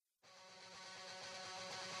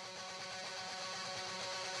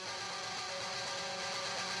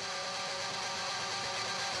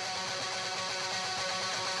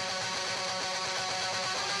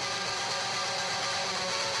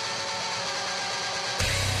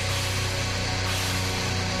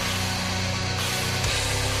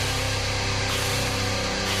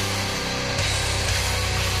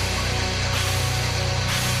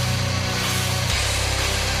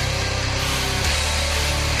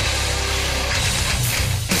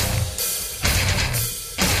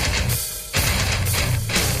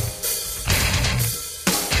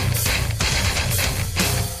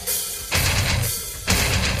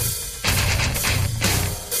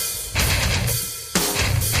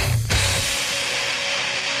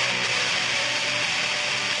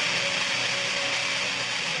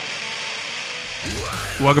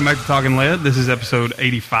Welcome back to Talking Lead. This is episode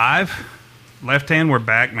 85. Left Hand, we're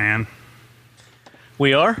back, man.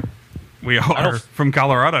 We are? We are from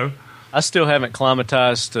Colorado. I still haven't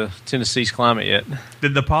climatized to Tennessee's climate yet.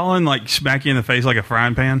 Did the pollen smack you in the face like a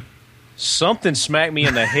frying pan? Something smacked me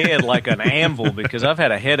in the head like an anvil because I've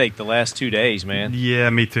had a headache the last 2 days, man. Yeah,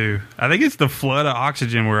 me too. I think it's the flood of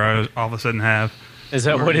oxygen where I all of a sudden have. Is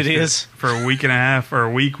that what it is? For a week and a half or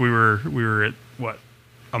a week, we were at what,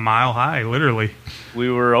 a mile high, literally. We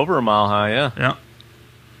were over a mile high, yeah. Yeah.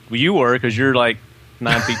 Well, you were because you're like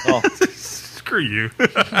 9 feet tall. Screw you.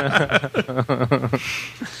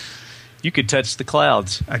 You could touch the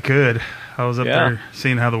clouds. I could. I was up there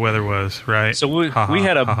seeing how the weather was, right? So we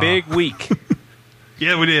had a big week.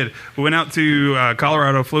 Yeah, we did. We went out to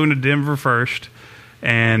Colorado, flew into Denver first,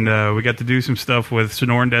 and we got to do some stuff with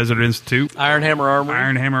Sonoran Desert Institute. Iron Hammer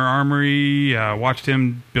Armory. Watched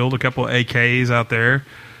him build a couple of AKs out there.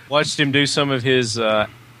 Watched him do some of his,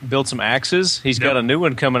 build some axes. He's got a new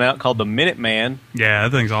one coming out called the Minuteman. Yeah,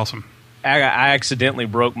 that thing's awesome. I accidentally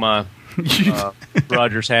broke my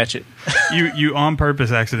Rogers hatchet. You on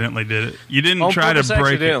purpose accidentally did it. You didn't try to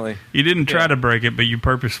break it. You didn't try to break it, but you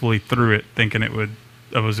purposefully threw it, thinking it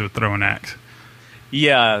was a throwing axe.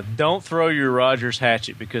 Yeah, don't throw your Rogers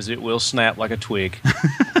hatchet because it will snap like a twig.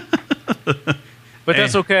 But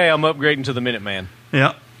that's okay. I'm upgrading to the Minuteman.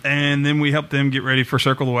 Yeah. And then we helped them get ready for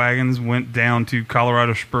Circle the Wagons, went down to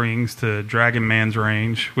Colorado Springs to Dragon Man's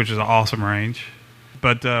Range, which is an awesome range.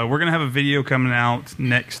 But we're going to have a video coming out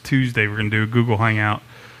next Tuesday. We're going to do a Google Hangout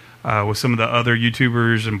with some of the other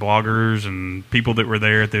YouTubers and bloggers and people that were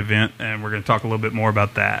there at the event, and we're going to talk a little bit more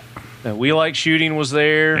about that. We Like Shooting was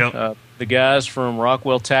there. Yep. The guys from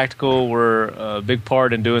Rockwell Tactical were a big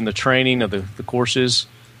part in doing the training of the courses.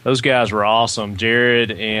 Those guys were awesome. Jared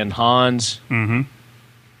and Hans. Mm-hmm.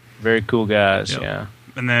 Very cool guys, Yep. yeah.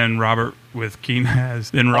 And then Robert with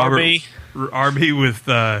Keenaz. Then RB with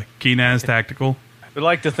Keenaz Tactical. We'd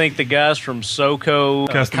like to thank the guys from SoCo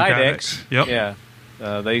Custom Kydex. Yep. Yeah.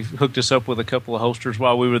 They hooked us up with a couple of holsters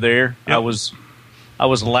while we were there. Yep. I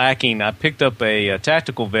was lacking. I picked up a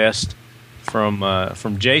tactical vest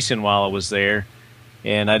from Jason while I was there,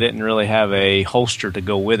 and I didn't really have a holster to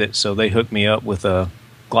go with it, so they hooked me up with a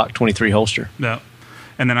Glock 23 holster. Yeah.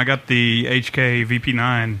 And then I got the HK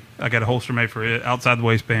VP9. I got a holster made for it, outside the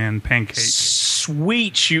waistband, pancake.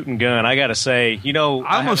 Sweet shooting gun, I got to say. You know,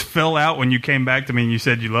 I almost fell out when you came back to me and you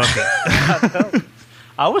said you loved it.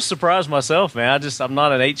 I was surprised myself, man. I'm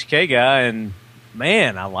not an HK guy, and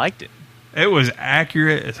man, I liked it. It was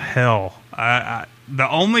accurate as hell. The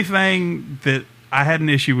only thing that I had an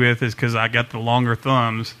issue with is because I got the longer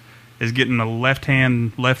thumbs, is getting the left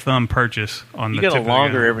thumb purchase on the tip of the gun. You got a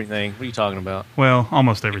longer everything. What are you talking about? Well,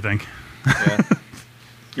 almost everything. Yeah.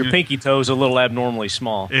 Your pinky toe's a little abnormally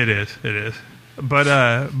small. It is. But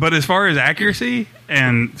as far as accuracy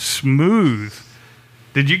and smooth,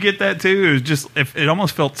 did you get that too? It was just it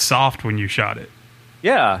almost felt soft when you shot it.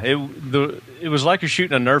 Yeah, it was like you're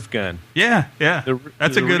shooting a Nerf gun. Yeah.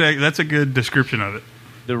 That's a good description of it.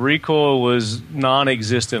 The recoil was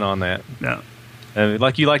non-existent on that. Yeah.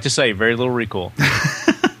 Like you like to say, very little recoil.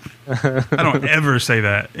 I don't ever say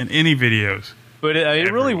that in any videos. But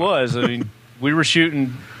it really was. I mean, we were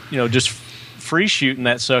shooting, just free shooting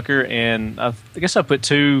that sucker, and I guess I put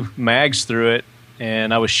 2 mags through it,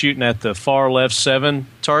 and I was shooting at the far left 7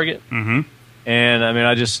 target. Mm-hmm. And I mean,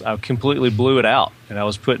 I completely blew it out, and I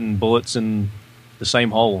was putting bullets in the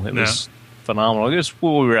same hole. It was phenomenal. I guess we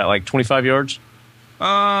were at like 25 yards. It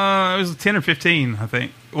was 10 or 15, I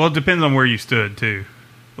think. Well, it depends on where you stood too.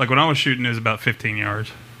 Like when I was shooting, it was about 15 yards.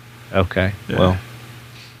 Okay. Yeah. Well,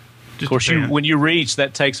 of course, when you reach,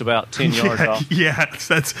 that takes about 10 yards off. Yeah,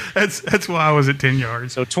 that's why I was at 10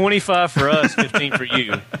 yards. So 25 for us, 15 for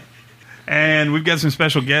you. And we've got some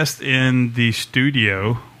special guests in the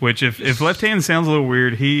studio, which if Left Hand sounds a little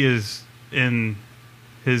weird, he is in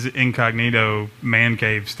his incognito man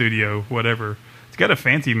cave studio, whatever. It's got a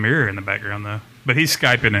fancy mirror in the background, though. But he's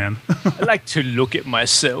Skyping in. I like to look at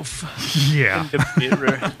myself in the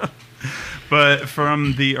mirror. But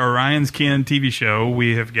from the Orion's Kin TV show,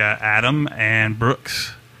 we have got Adam and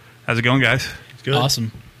Brooks. How's it going, guys? It's good.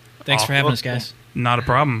 Awesome. Thanks for having us, guys. Not a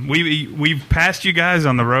problem. We've passed you guys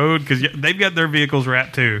on the road because they've got their vehicles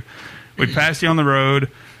wrapped too. We passed you on the road.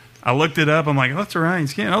 I looked it up. I'm like, oh, that's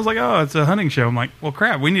Orion's Kin. I was like, oh, it's a hunting show. I'm like, well,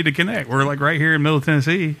 crap, we need to connect. We're like right here in Middle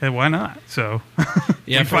Tennessee. Why not? So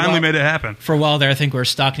we finally made it happen. For a while there, I think we were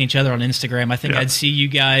stalking each other on Instagram. I think I'd see you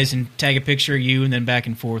guys and tag a picture of you and then back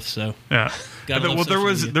and forth. So yeah. Gotta love Well, social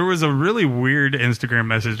media. there was a really weird Instagram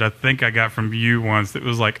message I think I got from you once that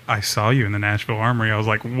was like, I saw you in the Nashville Armory. I was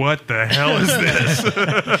like, what the hell is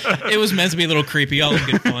this? It was meant to be a little creepy, all in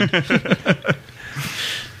good fun.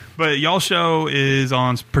 But y'all show is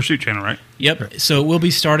on Pursuit Channel, right? Yep. So we'll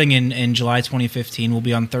be starting in July 2015. We'll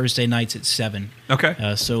be on Thursday nights at 7.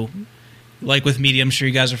 Okay. So, like with media, I'm sure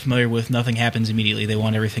you guys are familiar with. Nothing happens immediately. They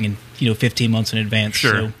want everything in 15 months in advance.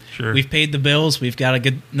 Sure, So we've paid the bills. We've got a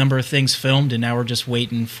good number of things filmed, and now we're just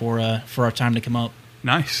waiting for our time to come up.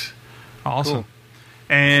 Nice. Awesome. Cool.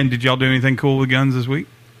 And did y'all do anything cool with guns this week?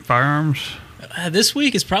 Firearms? This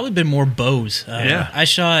week it's probably been more bows. Yeah. I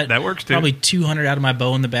shot That works, too. probably 200 out of my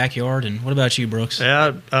bow in the backyard. And what about you, Brooks?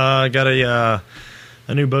 Yeah, I got a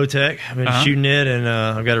new Bowtech. I've been Uh-huh. shooting it, and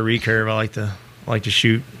I've got a recurve. I like to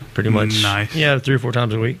shoot pretty much. Nice. Yeah, 3 or 4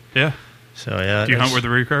 times a week. Yeah. So yeah. Do you hunt with the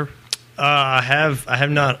recurve? I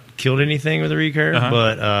have not killed anything with a recurve, Uh-huh.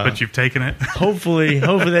 but You've taken it. hopefully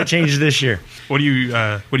that changes this year. What do you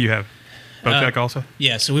have? Bowtech also?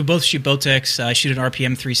 Yeah, so we both shoot Bowtechs. I shoot an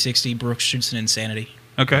RPM 360. Brooks shoots an Insanity.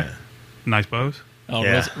 Okay. Nice bows. Oh,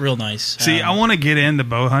 Yeah. real nice. See, I want to get into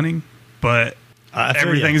bow hunting, but I feel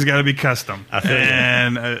everything's ya. got to be custom. I feel ya.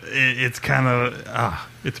 and it's kind of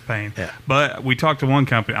it's a pain. Yeah. But we talked to one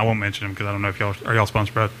company. I won't mention them because I don't know if y'all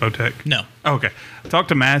sponsored by Bowtech. No. Okay. I talked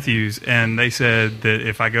to Matthews, and they said that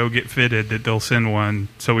if I go get fitted, that they'll send one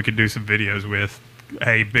so we could do some videos with.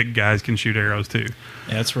 Hey, big guys can shoot arrows too.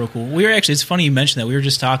 Yeah, that's real cool. We were actually, it's funny you mentioned that. We were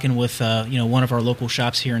just talking with one of our local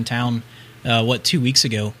shops here in town, 2 weeks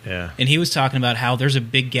ago. Yeah. And he was talking about how there's a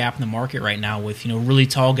big gap in the market right now with, really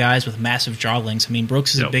tall guys with massive jaw lengths. I mean,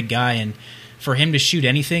 Brooks is Yep. a big guy, and for him to shoot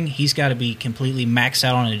anything, he's got to be completely maxed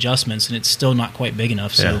out on adjustments, and it's still not quite big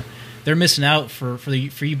enough. So Yeah. they're missing out for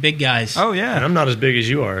you big guys. Oh And yeah, I'm not as big as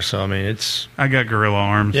you are, so I mean it's I got gorilla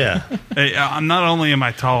arms. yeah. Hey, I'm not only am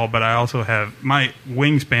I tall, but I also have my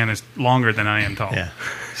wingspan is longer than I am tall. Yeah.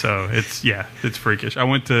 So it's freakish. I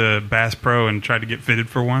went to Bass Pro and tried to get fitted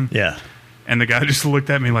for one. Yeah. And the guy just looked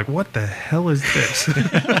at me like, what the hell is this?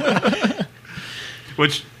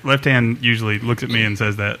 Which left hand usually looks at me and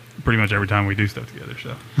says that pretty much every time we do stuff together.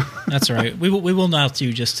 So That's all right. We will now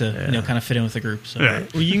too, just to kind of fit in with the group. So. yeah.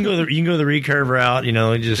 Well, you can go the recurve route.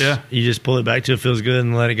 You just pull it back till it feels good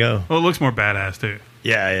and let it go. Well, it looks more badass too.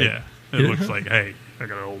 Yeah. It looks like, hey, I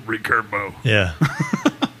got an old recurve bow. Yeah.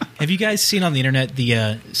 Have you guys seen on the internet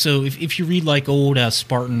so if you read like old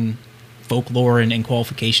Spartan folklore and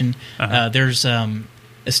qualification, there's a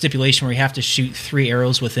stipulation where you have to shoot 3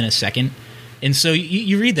 arrows within a second. And so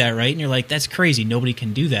you read that, right? And you're like, that's crazy. Nobody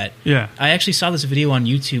can do that. Yeah. I actually saw this video on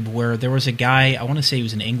YouTube where there was a guy, I want to say he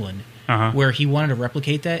was in England, where he wanted to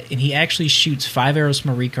replicate that, and he actually shoots 5 arrows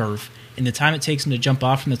from a recurve. And the time it takes him to jump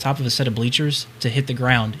off from the top of a set of bleachers to hit the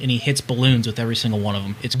ground, and he hits balloons with every single one of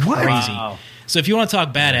them. It's crazy. Wow. So if you want to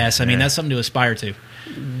talk badass, I mean, that's something to aspire to.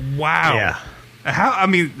 Wow. Yeah. How? I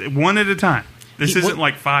mean, one at a time. This He- isn't what-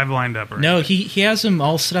 like 5 lined up. Or No, anything. he has them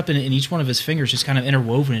all set up in each one of his fingers, just kind of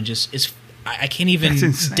interwoven, and just I can't even That's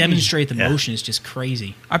insane. demonstrate the Yeah. motion. It's just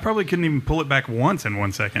crazy. I probably couldn't even pull it back once in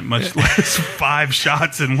 1 second, much less 5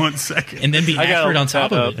 shots in 1 second. And then be I gotta accurate on look top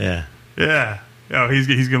that of it. Yeah. Yeah. Oh, he's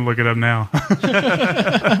going to look it up now.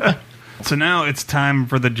 So now it's time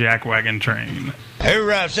for the jackwagon train.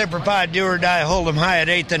 Hoorah, Semper Fi, do or die, hold 'em high at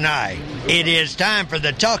 8th and I. It is time for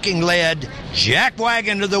the talking lead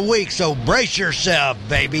jackwagon of the week, so brace yourself,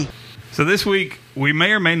 baby. So this week, we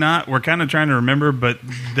may or may not, we're kind of trying to remember, but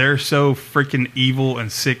they're so freaking evil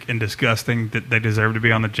and sick and disgusting that they deserve to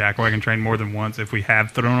be on the jackwagon train more than once if we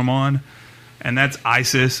have thrown them on. And that's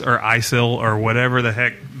ISIS or ISIL or whatever the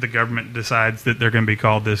heck the government decides that they're going to be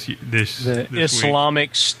called this The this week.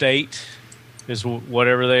 Islamic State is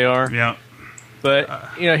whatever they are. Yeah.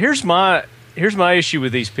 But here's my issue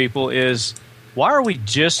with these people is why are we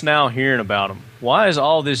just now hearing about them? Why is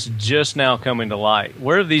all this just now coming to light?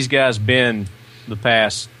 Where have these guys been the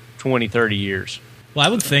past 20, 30 years? Well, I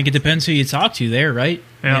would think it depends who you talk to there, right?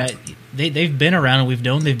 Yeah. They've been around, and we've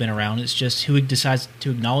known they've been around. It's just who decides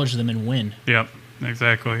to acknowledge them and win. Yep,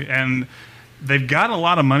 exactly. And they've got a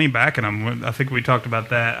lot of money backing them. I think we talked about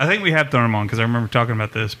that. I think we have thrown them on because I remember talking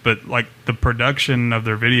about this. But like the production of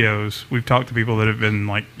their videos, we've talked to people that have been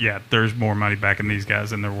like, yeah, there's more money backing these guys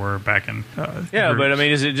than there were backing. Yeah, but I groups.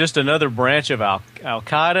 mean, is it just another branch of Al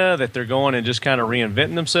Qaeda that they're going and just kind of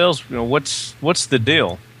reinventing themselves? What's the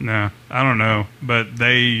deal? No, I don't know. But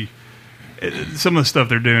some of the stuff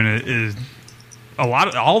they're doing is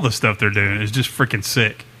all the stuff they're doing is just freaking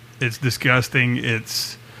sick. It's disgusting.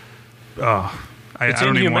 It's I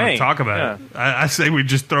don't even want to inhumane. talk about it. I say we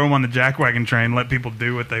just throw them on the jackwagon train, let people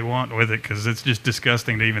do what they want with it because it's just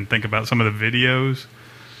disgusting to even think about some of the videos.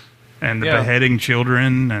 and the beheading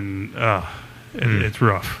children, and it's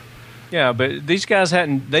rough. Yeah, but these guys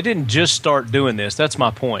they didn't just start doing this. That's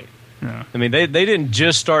my point. Yeah. I mean, they didn't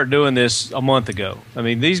just start doing this a month ago. I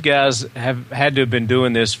mean, these guys have had to have been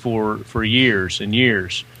doing this for years and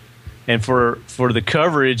years. And for the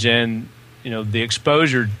coverage and, the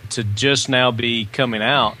exposure to just now be coming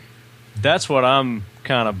out, that's what I'm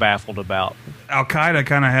kind of baffled about. Al-Qaeda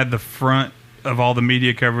kind of had the front of all the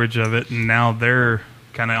media coverage of it, and now they're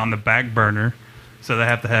kind of on the back burner. So they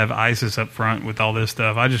have to have ISIS up front with all this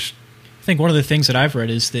stuff. I think one of the things that I've read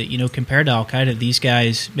is that, compared to Al-Qaeda, these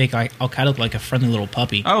guys make Al-Qaeda look like a friendly little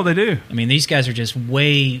puppy. Oh, they do. I mean, these guys are just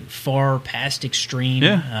way far past extreme.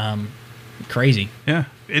 Yeah. Crazy. Yeah.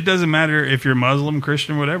 It doesn't matter if you're Muslim,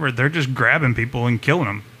 Christian, whatever. They're just grabbing people and killing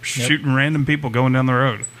them, shooting random people going down the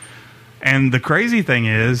road. And the crazy thing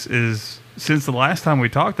is since the last time we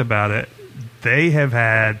talked about it, they have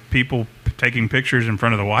had people taking pictures in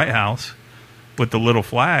front of the White House with the little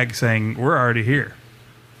flag saying, "We're already here.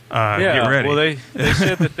 Get ready." Well, they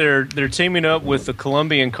said that they're teaming up with the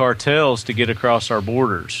Colombian cartels to get across our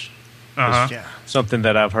borders. Something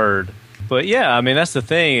that I've heard. But yeah, I mean, that's the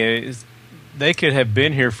thing. Is they could have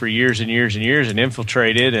been here for years and years and years and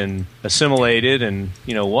infiltrated and assimilated and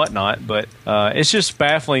whatnot. But it's just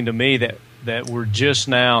baffling to me that we're just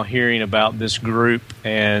now hearing about this group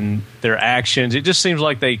and their actions. It just seems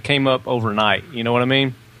like they came up overnight. You know what I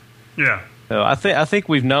mean? Yeah. So I think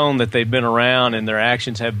we've known that they've been around and their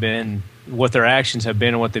actions have been what their actions have been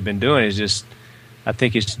and what they've been doing is just. I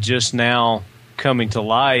think it's just now coming to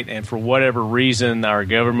light, and for whatever reason, our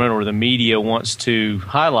government or the media wants to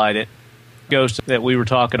highlight it. Goes to that we were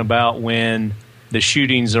talking about when the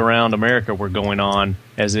shootings around America were going on,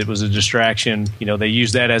 as it was a distraction. They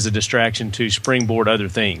used that as a distraction to springboard other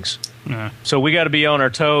things. Yeah. So we got to be on our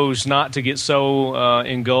toes, not to get so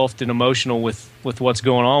engulfed and emotional with what's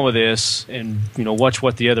going on with this, and watch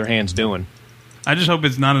what the other hand's doing. I just hope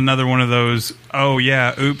it's not another one of those. Oh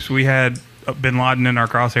yeah, oops, we had Bin Laden in our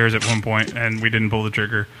crosshairs at one point, and we didn't pull the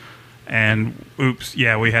trigger. And oops,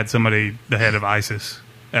 yeah, we had somebody the head of ISIS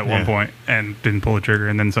at one point and didn't pull the trigger,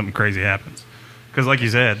 and then something crazy happens. Because like you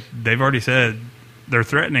said, they've already said they're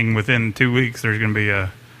threatening within 2 weeks there's going to be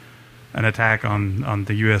an attack on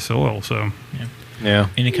the U.S. soil. So yeah.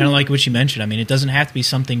 And it kind of like what you mentioned. I mean, it doesn't have to be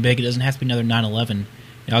something big. It doesn't have to be another 9/11.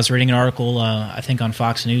 I was reading an article, I think on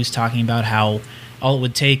Fox News, talking about how all it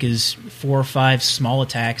would take is 4 or 5 small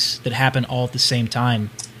attacks that happen all at the same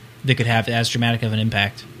time that could have as dramatic of an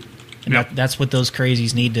impact. And that's what those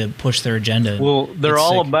crazies need to push their agenda. Well, they're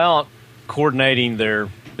all about coordinating their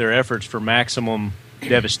efforts for maximum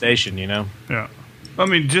devastation, Yeah. I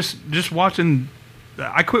mean, just watching...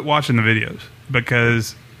 I quit watching the videos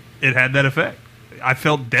because it had that effect. I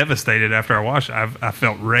felt devastated after I watched it. I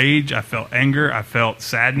felt rage, I felt anger, I felt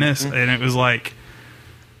sadness, and it was like,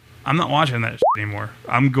 I'm not watching that shit anymore.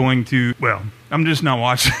 I'm just not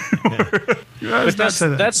watching it anymore. But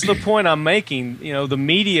that's the point I'm making. The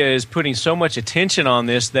media is putting so much attention on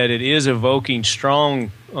this that it is evoking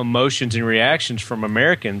strong emotions and reactions from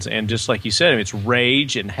Americans. And just like you said, it's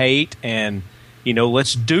rage and hate and,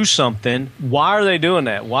 let's do something. Why are they doing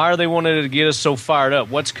that? Why are they wanting to get us so fired up?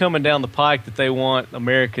 What's coming down the pike that they want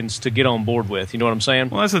Americans to get on board with? You know what I'm saying?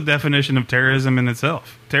 Well, that's the definition of terrorism in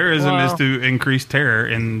itself. Terrorism is to increase terror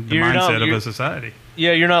in the mindset of a society.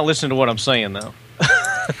 Yeah, you're not listening to what I'm saying, though.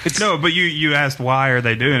 No, but you asked why are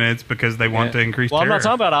they doing it? It's because they want to increase terror. I'm not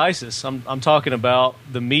talking about ISIS. I'm talking about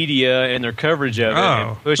the media and their coverage of it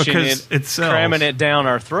and pushing it cramming it down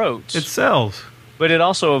our throats. It sells. But it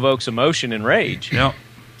also evokes emotion and rage. Yep.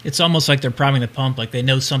 It's almost like they're priming the pump, like they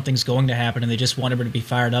know something's going to happen and they just want everybody to be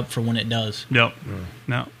fired up for when it does. Yep.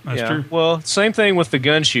 No, that's true. Well, same thing with the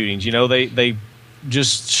gun shootings. They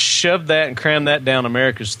just shoved that and crammed that down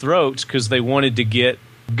America's throats because they wanted to get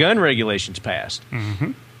gun regulations passed.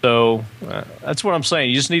 Mm-hmm. So that's what I'm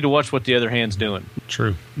saying. You just need to watch what the other hand's doing.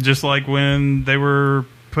 True. Just like when they were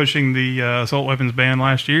pushing the assault weapons ban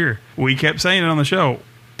last year. We kept saying it on the show.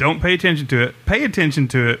 Don't pay attention to it. Pay attention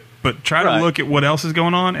to it, but try to look at what else is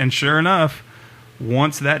going on. And sure enough,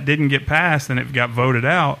 once that didn't get passed and it got voted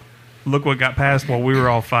out, look what got passed while we were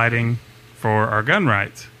all fighting for our gun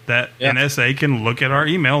rights. That NSA can look at our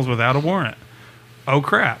emails without a warrant. Oh,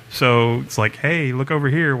 crap. So it's like, hey, look over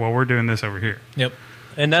here while we're doing this over here. Yep.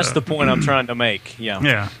 And that's the point I'm trying to make. Yeah.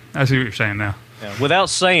 Yeah. I see what you're saying now. Yeah. Without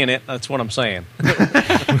saying it, that's what I'm saying.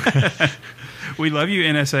 We love you,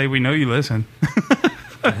 NSA. We know you listen.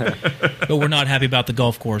 But we're not happy about the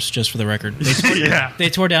golf course, just for the record. They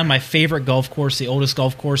tore down my favorite golf course, the oldest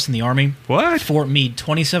golf course in the Army. What? Fort Meade,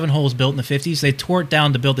 27 holes built in the 50s. They tore it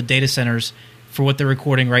down to build the data centers for what they're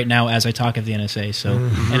recording right now as I talk at the NSA. So,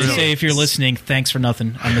 NSA, if you're listening, thanks for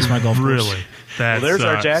nothing. I miss my golf course. Really? Well, there's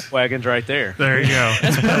our jack wagons right there. There you go.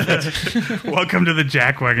 That's perfect. Welcome to the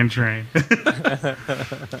jack wagon train.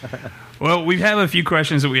 Well, we have a few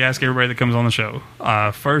questions that we ask everybody that comes on the show.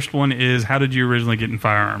 First one is, how did you originally get in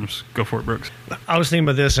firearms? Go for it, Brooks. I was thinking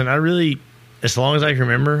about this, and I really, as long as I can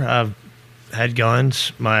remember, I've had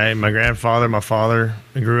guns. My grandfather, my father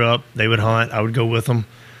grew up. They would hunt. I would go with them.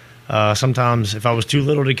 Sometimes, if I was too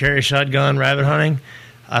little to carry a shotgun rabbit hunting,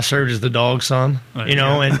 I served as the dog son, and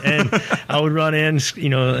I would run in,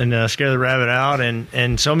 and scare the rabbit out.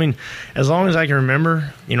 And so, I mean, as long as I can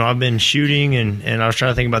remember, I've been shooting, and I was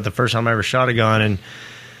trying to think about the first time I ever shot a gun. And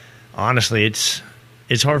honestly, it's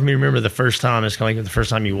hard for me to remember the first time. It's kind of like the first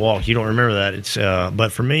time you walk. You don't remember that.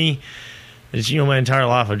 But for me, it's, my entire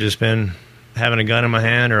life I've just been having a gun in my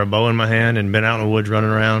hand or a bow in my hand and been out in the woods running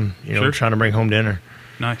around, trying to bring home dinner.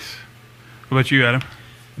 Nice. What about you, Adam?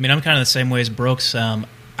 I mean, I'm kind of the same way as Brooks.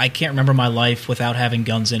 I can't remember my life without having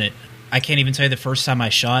guns in it. I can't even tell you the first time I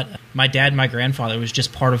shot. My dad and my grandfather was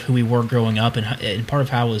just part of who we were growing up and part of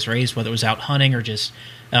how I was raised, whether it was out hunting or just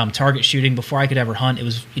target shooting. Before I could ever hunt, it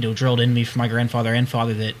was drilled in me from my grandfather and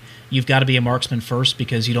father that you've got to be a marksman first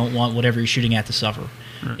because you don't want whatever you're shooting at to suffer.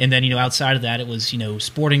 Right. And then outside of that, it was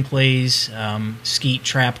sporting plays, skeet,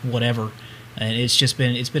 trap, whatever. And it's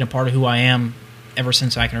been a part of who I am ever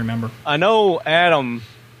since I can remember. I know Adam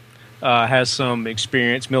has some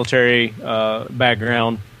experience, military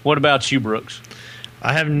background. What about you, Brooks?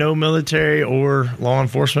 I have no military or law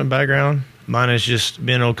enforcement background. Mine has just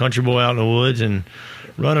been an old country boy out in the woods and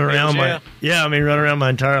running around running around my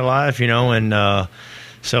entire life, and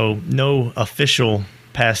so no official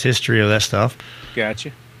past history of that stuff.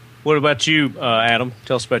 Gotcha. What about you, Adam?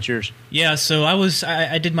 Tell us about yours. Yeah, so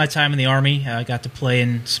I did my time in the Army. I got to play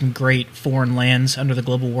in some great foreign lands under the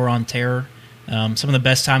global war on terror. Some of the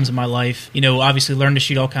best times of my life. Obviously learned to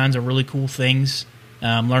shoot all kinds of really cool things.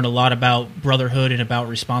 Learned a lot about brotherhood and about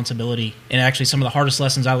responsibility. And actually some of the hardest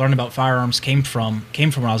lessons I learned about firearms came from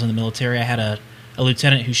when I was in the military. I had a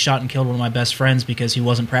lieutenant who shot and killed one of my best friends because he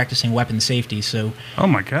wasn't practicing weapon safety. So, oh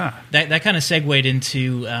my God, that kind of segued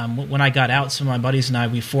into when I got out. Some of my buddies and I,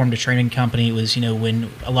 we formed a training company. It was when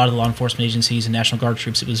a lot of the law enforcement agencies and National Guard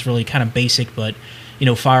troops, it was really kind of basic, but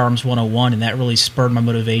firearms 101, and that really spurred my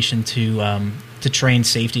motivation to train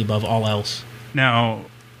safety above all else. Now,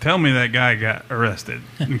 tell me that guy got arrested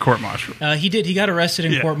and court-martialed. He did. He got arrested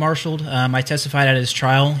and court-martialed. I testified at his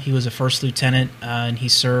trial. He was a first lieutenant, and he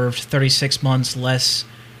served 36 months less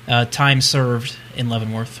time served in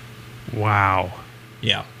Leavenworth. Wow.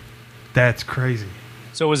 Yeah. That's crazy.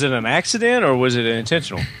 So was it an accident or was it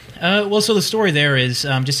intentional? Well, so the story there is,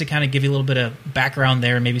 just to kind of give you a little bit of background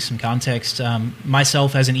there, maybe some context,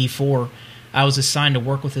 myself as an E4, I was assigned to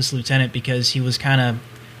work with this lieutenant because he was kind of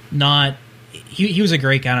not... He was a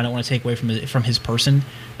great guy, and I don't want to take away from his person.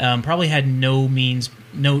 Probably had no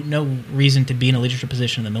reason to be in a leadership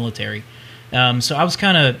position in the military. So I was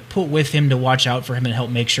kind of put with him to watch out for him and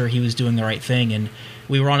help make sure he was doing the right thing. And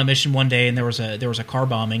we were on a mission one day, and there was a car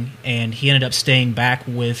bombing, and he ended up staying back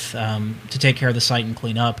with to take care of the site and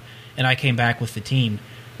clean up. And I came back with the team.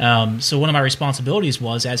 So one of my responsibilities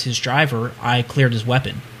was, as his driver, I cleared his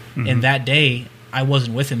weapon. Mm-hmm. And that day, I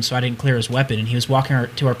wasn't with him, so I didn't clear his weapon. And he was walking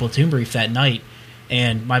to our platoon brief that night,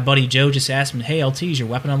 and my buddy Joe just asked him, "Hey, LT, is your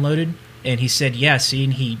weapon unloaded?" And he said, "Yeah." See,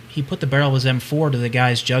 and he put the barrel of his M4 to the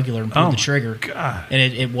guy's jugular and pulled the trigger. God. And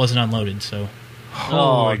it wasn't unloaded. So,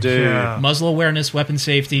 dude, muzzle awareness, weapon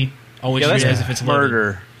safety. Always treat it as if it's murder.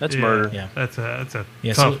 Loaded. That's murder. Yeah, that's a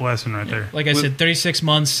tough lesson right there. Like I said, 36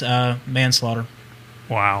 months manslaughter.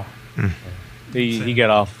 Wow. He got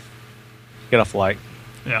off light.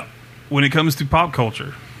 Yeah. When it comes to pop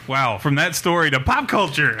culture, wow, from that story to pop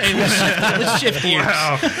culture. Hey, let's shift gears.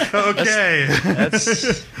 Wow. Okay.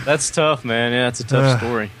 That's tough, man. Yeah, it's a tough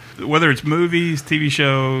story. Whether it's movies, TV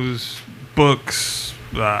shows, books,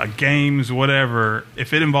 games, whatever,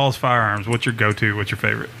 if it involves firearms, what's your go-to? What's your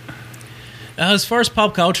favorite? As far as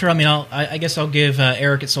pop culture, I mean, I guess I'll give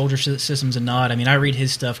Eric at Soldier Systems a nod. I mean, I read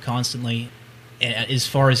his stuff constantly. As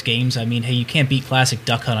far as games, I mean, hey, you can't beat classic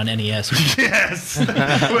Duck Hunt on NES. Yes!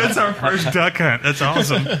 That's our first Duck Hunt. That's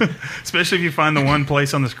awesome. Especially if you find the one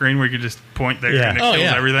place on the screen where you can just point there and it kills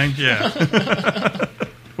everything. Yeah.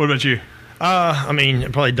 What about you? I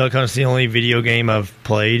mean, probably Duck Hunt's the only video game I've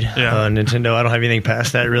played. Yeah. Nintendo, I don't have anything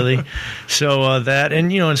past that, really. So that,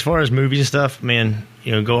 and, as far as movies and stuff, man,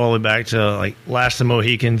 go all the way back to, like, Last of the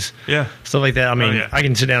Mohicans. Yeah. Stuff like that. I mean, I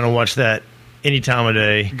can sit down and watch that any time of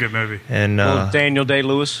day. Good movie. And Daniel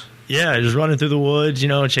Day-Lewis. Yeah, just running through the woods,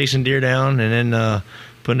 chasing deer down, and then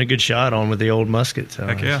putting a good shot on with the old musket. So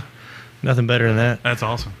Heck yeah. Nothing better than that. That's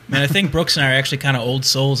awesome. Man, I think Brooks and I are actually kind of old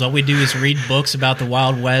souls. All we do is read books about the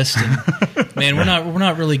Wild West, and man, we're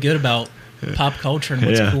not really good about pop culture and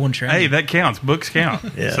what's cool and trendy. Hey, that counts. Books count.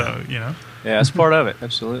 Yeah. So, you know. Yeah, that's part of it.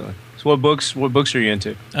 Absolutely. So what books are you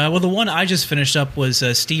into? Well, the one I just finished up was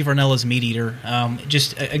Steve Rinella's Meat Eater.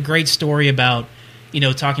 Just a great story about,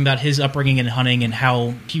 talking about his upbringing in hunting and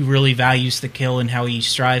how he really values the kill and how he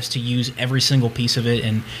strives to use every single piece of it.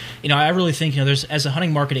 And, I really think, there's, as the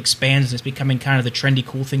hunting market expands and it's becoming kind of the trendy,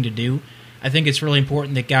 cool thing to do, I think it's really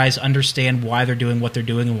important that guys understand why they're doing what they're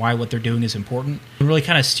doing and why what they're doing is important. And really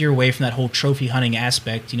kind of steer away from that whole trophy hunting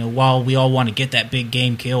aspect. While we all want to get that big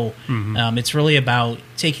game kill, it's really about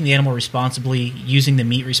taking the animal responsibly, using the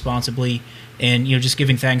meat responsibly, and just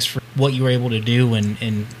giving thanks for what you were able to do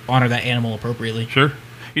and honor that animal appropriately. Sure.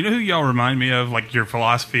 You know who y'all remind me of, like your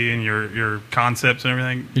philosophy and your concepts and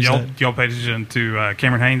everything? Y'all pay attention to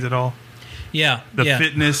Cameron Haynes at all? Yeah. The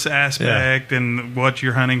fitness aspect and what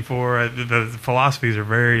you're hunting for, the philosophies are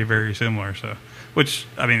very, very similar. So, which,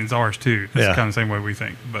 I mean, it's ours too. It's kind of the same way we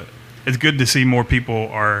think. But it's good to see more people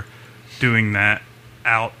are doing that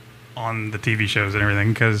out on the TV shows and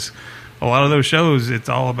everything, because a lot of those shows, it's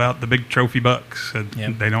all about the big trophy bucks.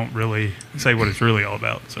 And they don't really say what it's really all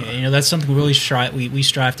about. So that's something we really we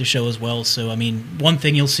strive to show as well. So, I mean, one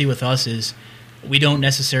thing you'll see with us is we don't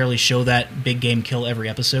necessarily show that big game kill every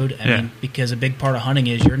episode. I mean, because a big part of hunting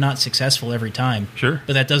is you're not successful every time. Sure.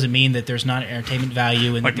 But that doesn't mean that there's not entertainment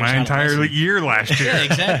value. And like my entire year last year. Yeah,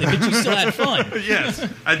 exactly. But you still had fun. Yes,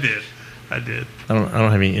 I did. I don't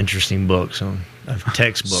have any interesting books. I have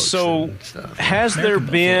textbooks. So, has there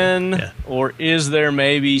been, or is there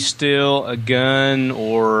maybe still a gun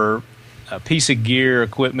or a piece of gear,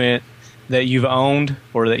 equipment that you've owned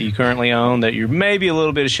or that you currently own that you're maybe a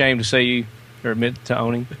little bit ashamed to say you or admit to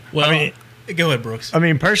owning? Well, go ahead, Brooks. I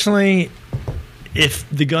mean, personally, if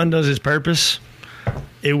the gun does its purpose,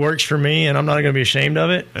 it works for me, and I'm not going to be ashamed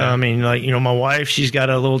of it. I mean, like, my wife, she's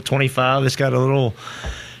got a little 25. It's got a little,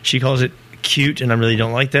 she calls it cute, and I really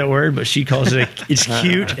don't like that word, but she calls it, it's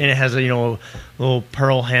cute, and it has a, little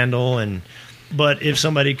pearl handle. But if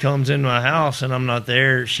somebody comes in my house and I'm not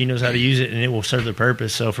there, she knows how to use it, and it will serve the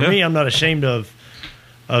purpose. So for me, I'm not ashamed of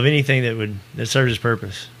anything that serves its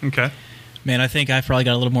purpose. Okay. Man, I think I've probably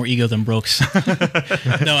got a little more ego than Brooks.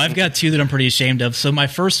 No, I've got two that I'm pretty ashamed of. So my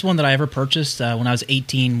first one that I ever purchased when I was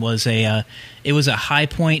 18 was a High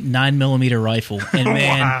Point 9mm rifle. And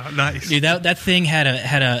man, wow, nice. Dude, that thing had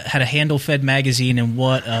a handle-fed magazine, and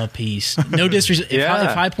what a piece. No disrespect. If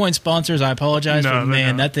High Point sponsors, I apologize, but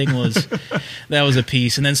man, that thing was a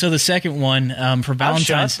piece. And then so the second one for Valentine's.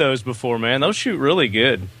 I've shot those before, man. Those shoot really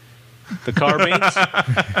good. The carbines.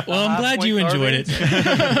 Well, I'm glad you enjoyed it.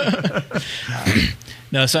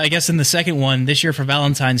 No, so I guess in the second one this year for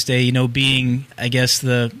Valentine's Day, being I guess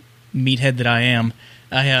the meathead that I am,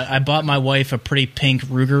 I bought my wife a pretty pink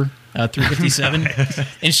Ruger 357,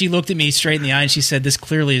 and she looked at me straight in the eye and she said, "This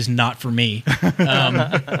clearly is not for me."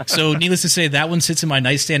 So needless to say, that one sits in my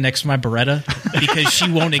nightstand next to my Beretta because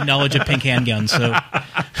she won't acknowledge a pink handgun. So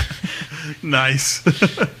nice.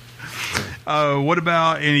 What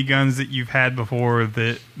about any guns that you've had before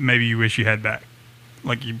that maybe you wish you had back?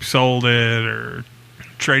 Like you sold it or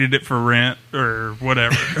traded it for rent or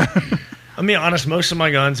whatever? I mean, honest, most of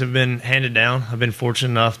my guns have been handed down. I've been fortunate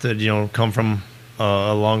enough to, come from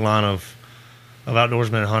a long line of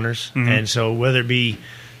outdoorsmen and hunters. Mm-hmm. And so whether it be,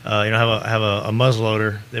 I have a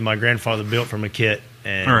muzzleloader that my grandfather built from a kit.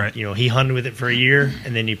 And, he hunted with it for a year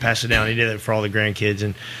and then he passed it down. He did it for all the grandkids.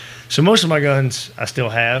 And so most of my guns I still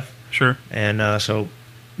have. Sure. And so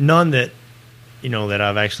none that, that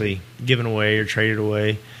I've actually given away or traded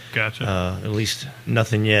away. Gotcha. At least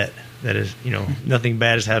nothing yet that is, nothing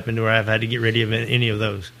bad has happened where I've had to get rid of any of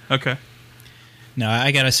those. Okay. No,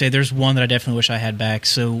 I got to say there's one that I definitely wish I had back.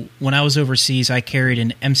 So when I was overseas, I carried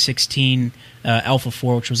an M16 Alpha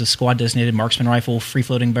 4, which was a squad-designated marksman rifle,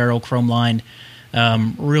 free-floating barrel, chrome-lined.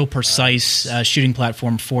 Real precise shooting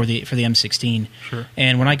platform for the M16. Sure.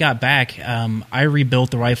 And when I got back, I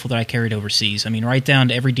rebuilt the rifle that I carried overseas. I mean, right down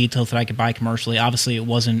to every detail that I could buy commercially. Obviously, it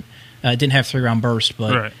didn't have 3-round burst,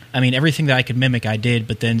 but I mean, everything that I could mimic, I did.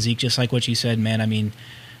 But then Zeke, just like what you said, man, I mean,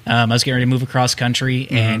 I was getting ready to move across country,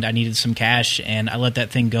 and I needed some cash, and I let that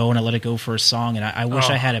thing go, and I let it go for a song, and I wish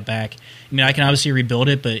I had it back. I mean, I can obviously rebuild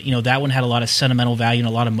it, but that one had a lot of sentimental value and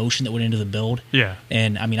a lot of motion that went into the build. Yeah.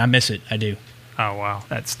 And I mean, I miss it. I do. Oh, wow.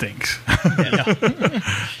 That stinks. Yeah.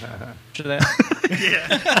 To that?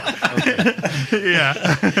 Yeah.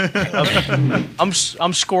 I'm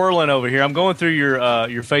squirreling over here. I'm going through your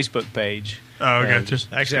Facebook page. Oh, I gotcha.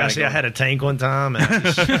 Actually, I had a tank one time, and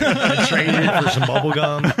I traded it for some bubble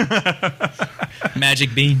gum.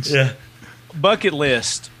 Magic beans. Yeah. bucket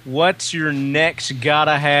list. What's your next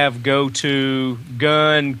gotta have, go to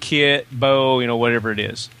gun, kit, bow, whatever it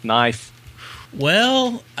is, knife?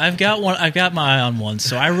 Well, I've got one. I've got my eye on one.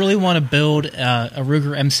 So I really want to build a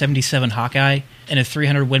Ruger M77 Hawkeye and a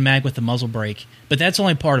 300 Win Mag with the muzzle brake. But that's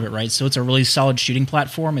only part of it, right? So it's a really solid shooting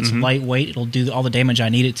platform. It's lightweight. It'll do all the damage I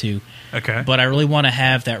need it to. Okay. But I really want to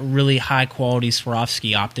have that really high quality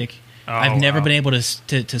Swarovski optic. Oh, I've never wow. been able to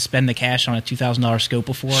spend the cash on a $2,000 scope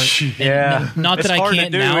before. Yeah, not it's that I hard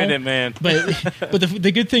can't to do, now, isn't it, man? but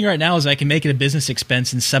the good thing right now is I can make it a business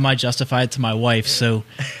expense and semi-justify it to my wife. So,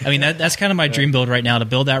 I mean, that's kind of my dream build right now, to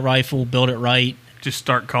build that rifle, build it right. Just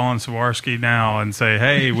start calling Swarovski now and say,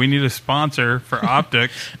 "Hey, we need a sponsor for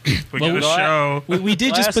optics. We got a show." We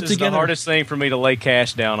did just put Glass is together the hardest thing for me to lay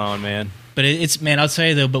cash down on, man. But man, I'll tell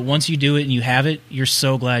you though, but once you do it and you have it, you're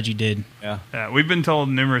so glad you did. Yeah. We've been told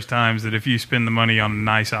numerous times that if you spend the money on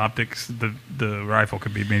nice optics, the rifle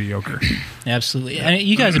could be mediocre. Absolutely. And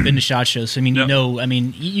you guys have been to SHOT Shows, so I mean,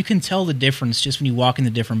 Yep. you can tell the difference just when you walk in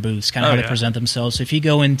the different booths, kind of Oh, how they yeah. present themselves. So if you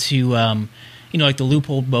go into like the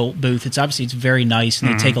Loophole booth, it's very nice, and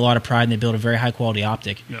they take a lot of pride, and they build a very high quality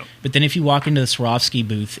optic. Yep. But then if you walk into the Swarovski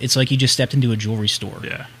booth, it's like you just stepped into a jewelry store.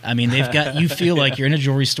 Yeah. I mean, you feel like you're in a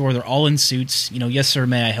jewelry store. They're all in suits. Yes sir,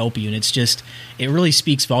 may I help you? And it really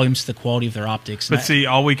speaks volumes to the quality of their optics. But see,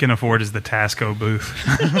 all we can afford is the Tasco booth.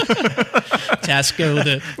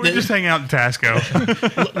 Tasco, We just hang out in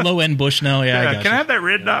Tasco. low end Bushnell. Yeah, I got Can I you. have that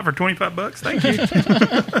red dot for $25? Thank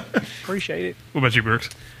you. Appreciate it. What about you, Brooks?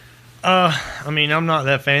 I mean, I'm not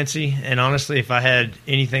that fancy, and honestly, if I had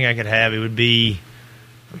anything I could have, it would be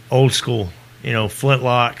old school.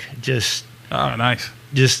 Flintlock. Just, Oh, nice.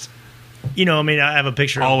 I mean, I have a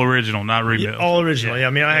picture. All original, not rebuilt. All original. Yeah. I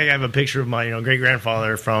mean, I have a picture of my great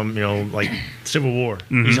grandfather from like Civil War.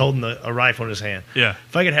 He's holding a rifle in his hand. Yeah.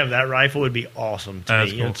 If I could have that rifle, it'd be awesome to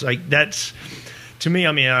That's me. cool. It's like that's to me.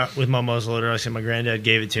 I mean, with my muzzleloader, I said my granddad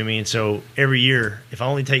gave it to me, and so every year, if I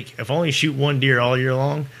only shoot one deer all year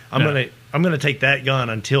long, I'm gonna take that gun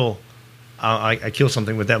until I kill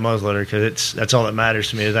something with that muzzleloader, because that's all that matters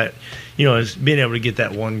to me. Is that is being able to get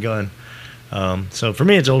that one gun. So for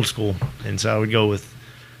me, it's old school, and so I would go with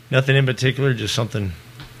nothing in particular, just something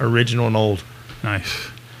original and old. Nice.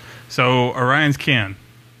 So, Orion's Kin.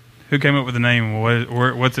 Who came up with the name?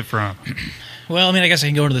 What's it from? Well, I mean, I guess I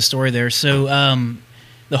can go into the story there. So,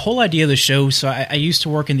 the whole idea of the show, so I used to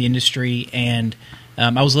work in the industry, and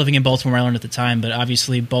I was living in Baltimore, Maryland at the time, but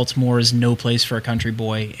obviously Baltimore is no place for a country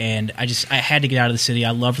boy, and I had to get out of the city.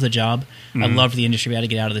 I loved the job. I loved the industry. I had to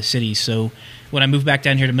get out of the city. So when I moved back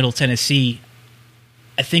down here to Middle Tennessee,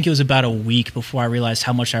 I think it was about a week before I realized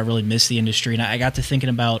how much I really missed the industry, and I got to thinking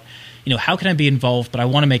about, how can I be involved, but I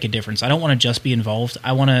want to make a difference. I don't want to just be involved.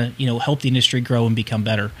 I want to, help the industry grow and become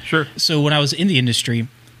better. Sure. So when I was in the industry,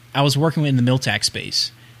 I was working in the Miltac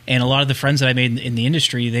space. And a lot of the friends that I made in the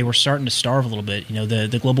industry, they were starting to starve a little bit.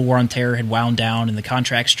 The global war on terror had wound down, and the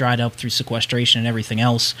contracts dried up through sequestration and everything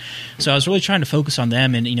else. So I was really trying to focus on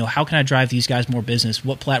them and, how can I drive these guys more business?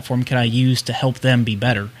 What platform can I use to help them be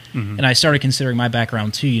better? And I started considering my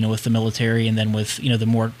background too, with the military, and then with, the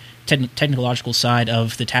more technological side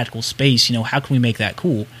of the tactical space. How can we make that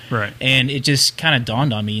cool? Right. And it just kind of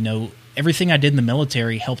dawned on me, everything I did in the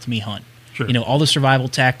military helped me hunt. Sure. All the survival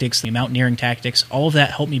tactics, the mountaineering tactics, all of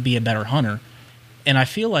that helped me be a better hunter. And I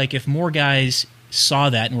feel like if more guys saw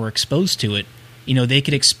that and were exposed to it, they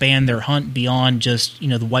could expand their hunt beyond just,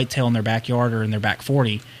 the whitetail in their backyard or in their back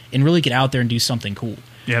 40 and really get out there and do something cool.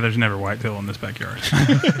 Yeah, there's never whitetail in this backyard.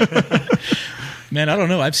 Man, I don't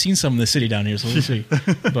know. I've seen some in the city down here, so we'll see.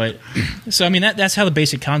 But so, I mean, that's how the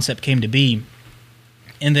basic concept came to be.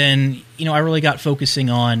 And then, I really got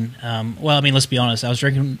focusing on, let's be honest. I was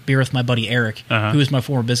drinking beer with my buddy Eric, who is my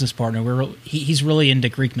former business partner. He's really into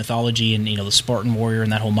Greek mythology and, the Spartan warrior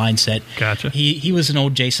and that whole mindset. Gotcha. He was an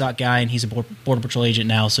old JSOC guy, and he's a Border Patrol agent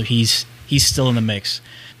now, so he's still in the mix.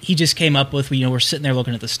 He just came up with, we're sitting there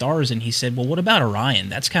looking at the stars, and he said, well, what about Orion?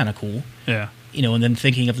 That's kind of cool. Yeah. And then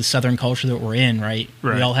thinking of the Southern culture that we're in, right?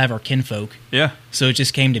 We all have our kinfolk. Yeah. So it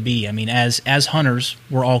just came to be. I mean, as hunters,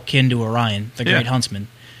 we're all kin to Orion, the great huntsman.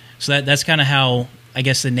 So that's kind of how, I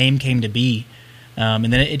guess, the name came to be. And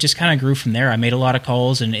then it just kind of grew from there. I made a lot of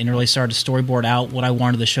calls and really started to storyboard out what I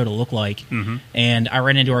wanted the show to look like. Mm-hmm. And I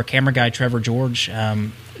ran into our camera guy, Trevor George.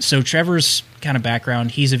 So Trevor's kind of background,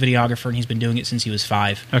 he's a videographer, and he's been doing it since he was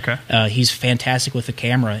 5. Okay. He's fantastic with the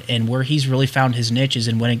camera, and where he's really found his niche is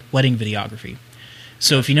in wedding videography.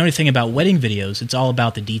 So if you know anything about wedding videos, it's all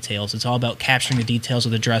about the details. It's all about capturing the details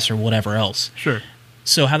of the dress or whatever else. Sure.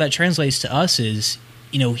 So how that translates to us is,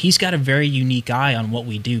 you know, he's got a very unique eye on what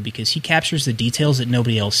we do because he captures the details that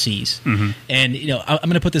nobody else sees. And, you know, I'm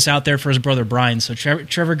going to put this out there for his brother Brian. So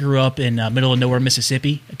Trevor grew up in middle of nowhere,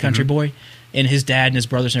 Mississippi, a country boy, and his dad and his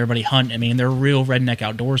brothers and everybody hunt. I mean, they're real redneck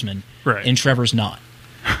outdoorsmen, right? And Trevor's not.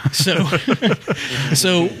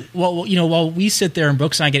 So, while we sit there and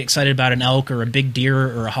Brooks and I get excited about an elk or a big deer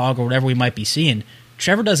or a hog or whatever we might be seeing,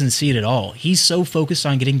 Trevor doesn't see it at all. He's so focused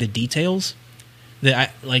on getting the details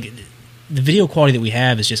that the video quality that we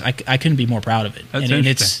have is just I couldn't be more proud of it. That's and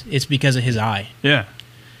interesting. it's because of his eye. Yeah.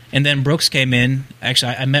 And then Brooks came in.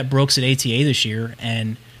 Actually, I met Brooks at ATA this year,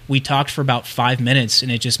 and we talked for about 5 minutes,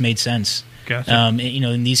 and it just made sense. Gotcha.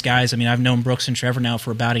 And these guys, I mean, I've known Brooks and Trevor now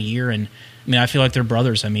for about a year, and I mean, I feel like they're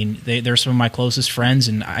brothers. I mean, they're some of my closest friends,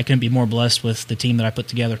 and I couldn't be more blessed with the team that I put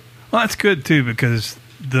together. Well, that's good, too, because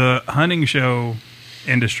the hunting show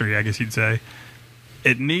industry, I guess you'd say,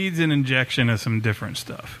 it needs an injection of some different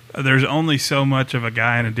stuff. There's only so much of a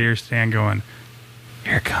guy in a deer stand going,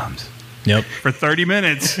 here it comes. Yep. For 30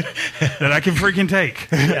 minutes that I can freaking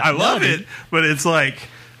take. I love it, but it's like,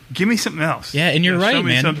 give me something else. Yeah, and you're right, show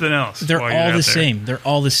me man. something else. They're all the same. They're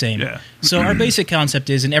all the same. Yeah. So our basic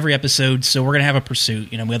concept is in every episode, so we're going to have a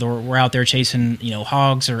pursuit. You know, whether we're out there chasing, you know,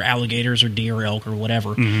 hogs or alligators or deer or elk or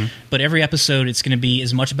whatever. But every episode, it's going to be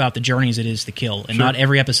as much about the journey as it is the kill. And not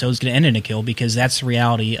every episode is going to end in a kill because that's the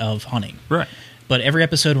reality of hunting. Right. But every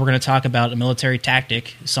episode, we're going to talk about a military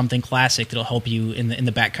tactic, something classic that'll help you in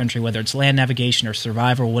the backcountry, whether it's land navigation or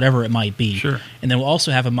survival, whatever it might be. Sure. And then we'll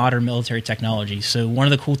also have a modern military technology. So one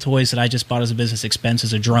of the cool toys that I just bought as a business expense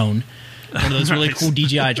is a drone. One of those really Nice. cool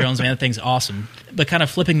DJI drones, man, that thing's awesome. But kind of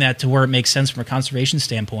flipping that to where it makes sense from a conservation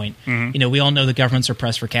standpoint, you know, we all know the governments are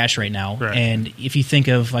pressed for cash right now. Right. And if you think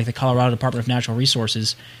of like the Colorado Department of Natural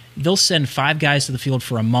Resources, they'll send 5 guys to the field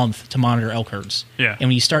for a month to monitor elk herds. Yeah. And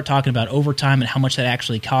when you start talking about overtime and how much that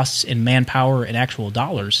actually costs in manpower and actual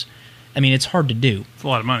dollars, I mean, it's hard to do. It's a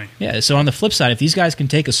lot of money. Yeah. So on the flip side, if these guys can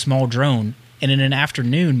take a small drone and in an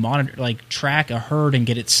afternoon monitor, like track a herd and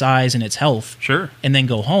get its size and its health, Sure. and then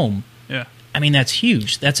go home, Yeah. I mean, that's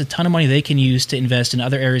huge. That's a ton of money they can use to invest in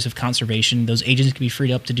other areas of conservation. Those agents can be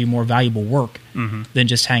freed up to do more valuable work than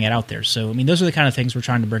just hang it out there. So, I mean, those are the kind of things we're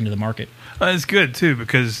trying to bring to the market. It's good, too,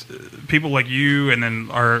 because people like you and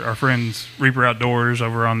then our friends Reaper Outdoors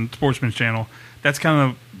over on Sportsman's Channel, that's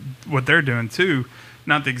kind of what they're doing, too.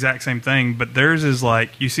 Not the exact same thing, but theirs is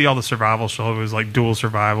like, you see all the survival shows like Dual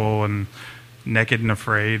Survival and Naked and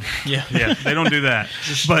Afraid. Yeah. Yeah, they don't do that.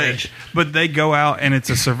 but they go out and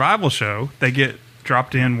it's a survival show. They get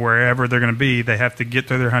dropped in wherever they're going to be. They have to get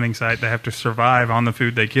to their hunting site. They have to survive on the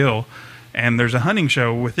food they kill. And there's a hunting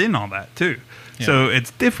show within all that, too. Yeah. So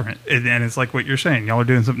it's different. And it's like what you're saying. Y'all are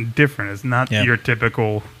doing something different. It's not your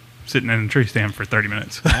typical sitting in a tree stand for 30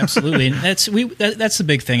 minutes. Absolutely. And that's the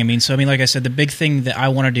big thing. I mean, like I said, the big thing that I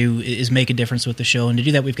want to do is make a difference with the show. And to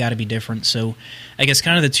do that, we've got to be different. So I guess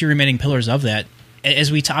kind of the 2 remaining pillars of that,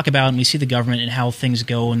 as we talk about and we see the government and how things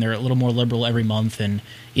go and they're a little more liberal every month and,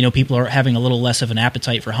 you know, people are having a little less of an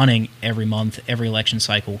appetite for hunting every month, every election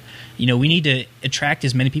cycle. You know, we need to attract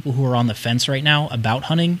as many people who are on the fence right now about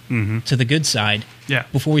hunting to the good side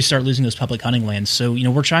before we start losing those public hunting lands. So, you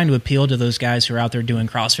know, we're trying to appeal to those guys who are out there doing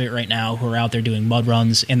CrossFit right now, who are out there doing mud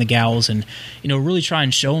runs and the gals and, you know, really try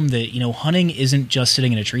and show them that, you know, hunting isn't just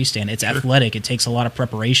sitting in a tree stand. It's athletic. It takes a lot of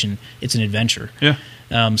preparation. It's an adventure. Yeah.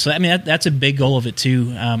 So, I mean, that's a big goal of it,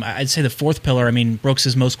 too. I'd say the 4th pillar, I mean, Brooks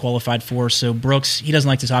is most qualified for. So, Brooks, he doesn't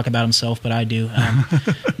like to talk about himself, but I do.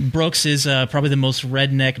 Brooks is probably the most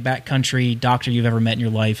redneck backcountry doctor you've ever met in your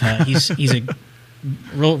life. He's a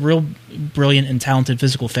real brilliant and talented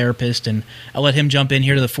physical therapist, and I'll let him jump in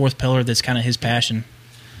here to the 4th pillar that's kind of his passion.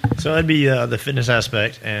 So, that'd be the fitness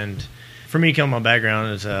aspect. And for me, my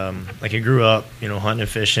background is like I grew up, you know, hunting and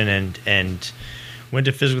fishing and went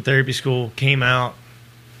to physical therapy school, came out.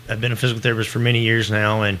 I've been a physical therapist for many years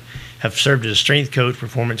now and have served as a strength coach,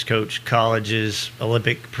 performance coach, colleges,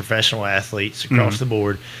 Olympic professional athletes across the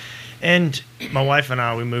board. And my wife and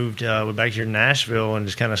I, we moved back here to Nashville and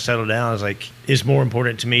just kind of settled down. I was like, it's more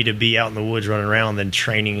important to me to be out in the woods running around than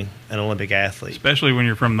training an Olympic athlete. Especially when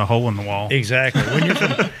you're from the hole in the wall. Exactly. When you're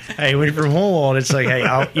from Holwald, it's like, hey,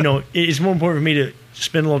 it's more important for me to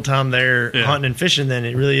spend a little time there hunting and fishing than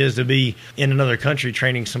it really is to be in another country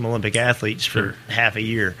training some Olympic athletes for half a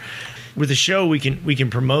year. With the show, we can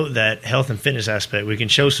promote that health and fitness aspect. We can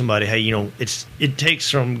show somebody, hey, you know, it takes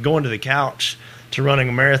from going to the couch to running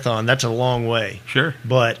a marathon. Be a long way. Sure.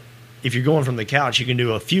 But if you're going from the couch, you can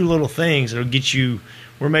do a few little things that'll get you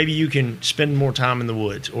where maybe you can spend more time in the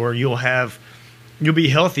woods, or you'll be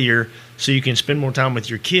healthier so you can spend more time with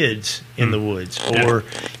your kids in the woods. Or,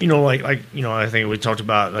 you know, like you know, I think we talked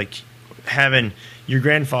about like having your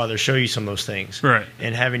grandfather show you some of those things, Right.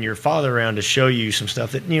 and having your father around to show you some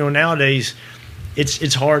stuff that nowadays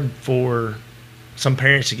it's hard for some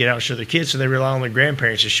parents to get out and show their kids, so they rely on their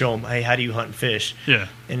grandparents to show them, hey, how do you hunt and fish? Yeah.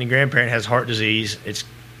 And the grandparent has heart disease. It's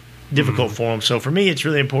difficult for them. So for me, it's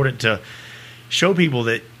really important to show people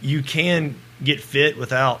that you can get fit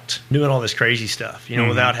without doing all this crazy stuff,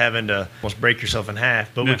 without having to almost break yourself in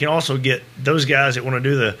half. But we can also get those guys that want to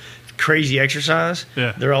do the crazy exercise.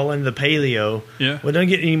 Yeah. They're all into the paleo. Yeah. Well, don't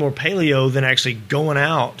get any more paleo than actually going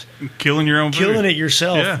out, Killing your own food. killing it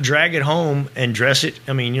yourself, Yeah. drag it home and dress it.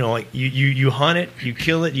 I mean, like you hunt it, you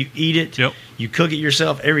kill it, you eat it, Yep. you cook it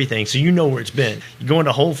yourself, everything. So you know where it's been. You go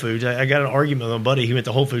into Whole Foods. I got an argument with a buddy. He went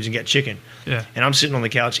to Whole Foods and got chicken. Yeah. And I'm sitting on the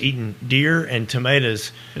couch eating deer and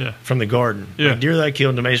tomatoes Yeah. from the garden. Yeah. Like deer that I killed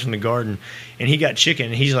and tomatoes from the garden. And he got chicken,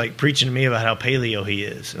 and he's like preaching to me about how paleo he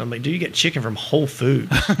is. And I'm like, dude, you get chicken from Whole Foods.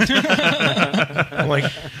 I'm like,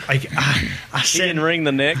 I He said, didn't wring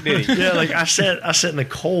the neck, did he? yeah, like I sat in the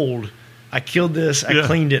cold. I killed this. I Yeah.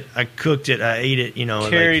 cleaned it. I cooked it. I ate it.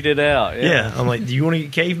 Carried it out. Yeah, I'm like, do you want to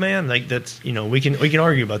get caveman? Like that's we can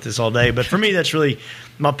argue about this all day, but for me, that's really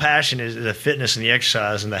my passion is the fitness and the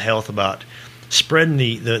exercise and the health, about spreading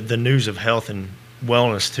the news of health and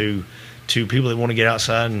wellness to people that want to get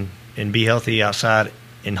outside and be healthy outside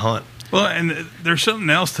and hunt. Well, and there's something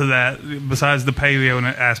else to that besides the paleo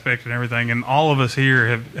aspect and everything. And all of us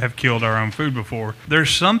here have killed our own food before. There's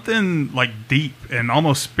something like deep and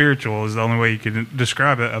almost spiritual is the only way you can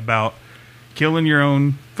describe it about killing your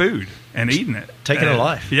own food and eating it, Taking a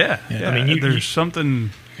life. Yeah, Yeah. I I mean, mean, there's something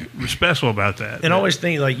special about that. And I always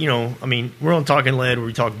think like I mean, we're on Talking Lead where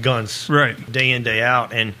we talk guns, Right. day in day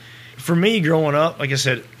out, and for me growing up, like I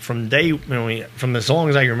said, from from as long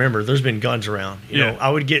as I can remember, there's been guns around. You know, I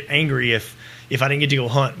would get angry if I didn't get to go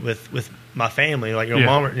hunt with my family, like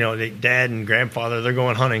mom or dad and grandfather, they're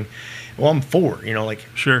going hunting. Well, I'm 4, like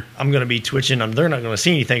Sure. I'm going to be twitching. They're not going to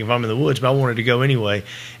see anything if I'm in the woods, but I wanted to go anyway.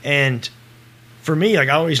 And for me, like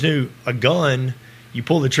I always knew a gun, you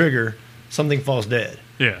pull the trigger, something falls dead.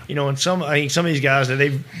 Yeah. And I think some of these guys that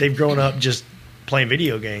they've grown up just playing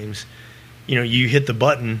video games. You hit the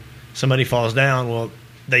button, somebody falls down. Well,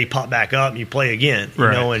 they pop back up and you play again.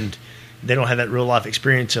 Right. And they don't have that real life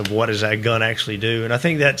experience of what does that gun actually do. And I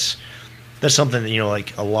think that's something that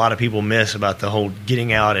like a lot of people miss about the whole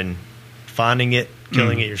getting out and finding it,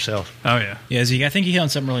 killing it yourself. Oh yeah. Yeah, Zeke, I think you hit on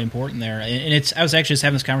something really important there. And I was actually just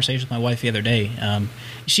having this conversation with my wife the other day.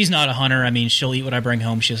 She's not a hunter. I mean, she'll eat what I bring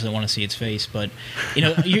home. She doesn't want to see its face. But,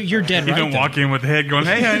 you're dead You right. don't walk in with the head going,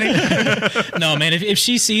 "Hey, honey." No, man, if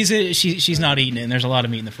she sees it, she's not eating it. And there's a lot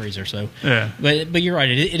of meat in the freezer. So, Yeah. But you're right.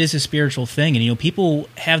 It is a spiritual thing. And, people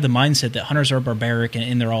have the mindset that hunters are barbaric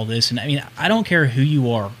and they're all this. And, I mean, I don't care who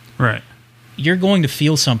you are. Right. You're going to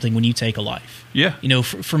feel something when you take a life. Yeah.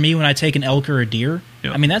 For me, when I take an elk or a deer,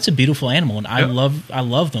 Yep. I mean that's a beautiful animal, and I Yep.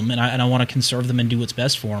 love them, and I want to conserve them and do what's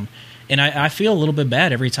best for them. And I feel a little bit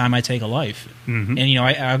bad every time I take a life. Mm-hmm.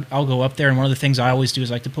 And I'll go up there, and one of the things I always do is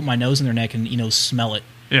like to put my nose in their neck and smell it.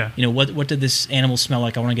 Yeah. What did this animal smell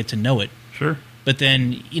like? I want to get to know it. Sure. But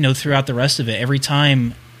then throughout the rest of it, every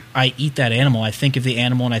time I eat that animal, I think of the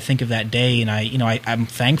animal and I think of that day, and I'm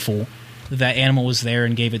thankful that animal was there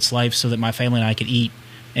and gave its life so that my family and I could eat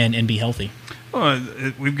and be healthy. Well,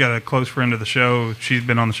 we've got a close friend of the show. She's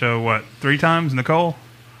been on the show 3 times, Nicole,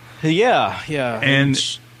 Yeah. and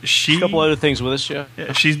a she couple other things with us,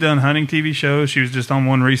 yeah. she's done hunting TV shows. She was just on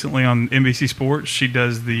one recently on NBC Sports. She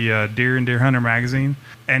does the Deer and Deer Hunter magazine,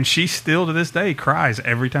 and she still to this day cries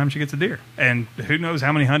every time she gets a deer. And who knows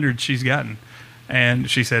how many hundreds she's gotten. And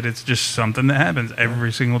she said it's just something that happens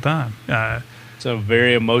every single time. It's a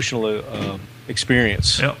very emotional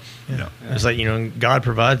experience. Yep. Yeah. It's like God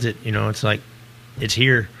provides it. It's like it's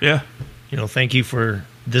here. Yeah. Thank you for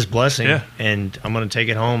this blessing, Yeah. and I'm going to take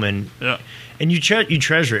it home and Yeah. you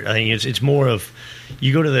treasure it. I think it's more of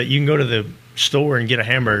you can go to the store and get a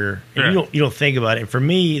hamburger and Yeah. you don't think about it. And for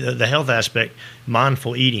me, the health aspect,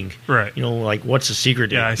 mindful eating, Right. Like what's the secret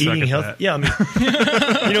to Yeah, I suck eating at health? that. Yeah, I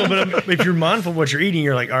mean, but if you're mindful of what you're eating,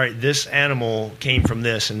 you're like, all right, this animal came from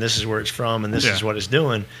this, and this is where it's from, and this Yeah. is what it's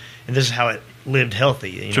doing, and this is how it lived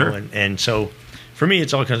healthy. Sure. And so. For me,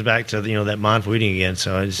 it all comes back to that mindful eating again.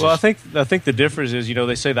 So it's Well, just, I think the difference is,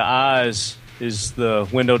 they say the eyes is the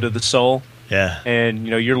window to the soul, yeah, and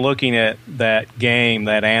you're looking at that game,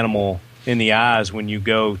 that animal in the eyes when you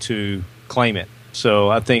go to claim it. So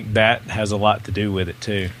I think that has a lot to do with it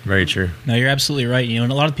too. very true. No, you're absolutely right.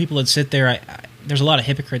 And a lot of people that sit there, there's a lot of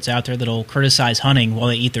hypocrites out there that'll criticize hunting while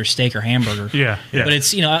they eat their steak or hamburger. Yeah. Yeah. But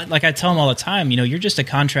it's like I tell them all the time, you're just a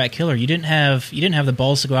contract killer. You didn't have the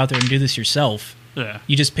balls to go out there and do this yourself. Yeah.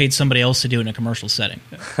 You just paid somebody else to do it in a commercial setting.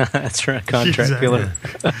 That's right, contract Exactly. killer.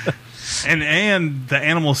 And the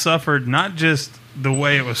animal suffered not just the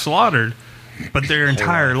way it was slaughtered, but their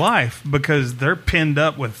entire life, because they're pinned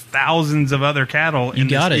up with thousands of other cattle in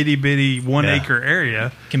this got it. itty bitty 1 acre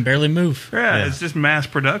area. Can barely move. Yeah, it's just mass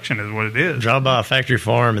production is what it is. Drive by a factory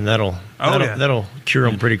farm, and that'll cure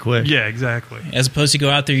them pretty quick. Yeah, exactly. As opposed to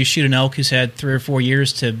go out there, you shoot an elk who's had 3 or 4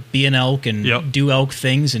 years to be an elk and do elk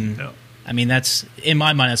things, and I mean, that's, in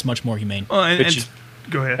my mind, that's much more humane. Well, But you-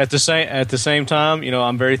 go ahead. At the same time,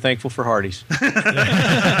 I'm very thankful for Hardee's.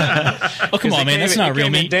 Oh, come on, man, that's not real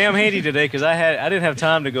meat. Damn handy today because I didn't have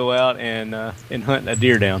time to go out and hunt a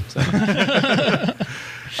deer down. So.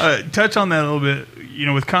 Touch on that a little bit.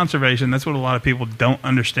 With conservation, that's what a lot of people don't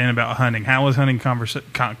understand about hunting. How is hunting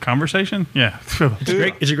conversation? Yeah,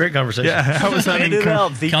 It's a great conversation. yeah. How is hunting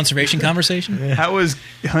Conservation conversation? How is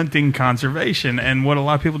hunting conservation? And what a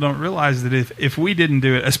lot of people don't realize that if we didn't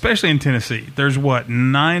do it, especially in Tennessee, there's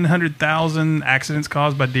 900,000 accidents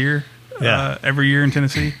caused by deer every year in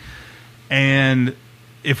Tennessee. And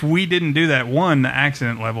if we didn't do that, 1, the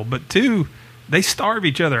accident level, but 2, they starve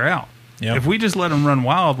each other out. Yep. If we just let them run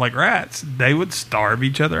wild like rats, they would starve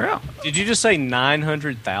each other out. Did you just say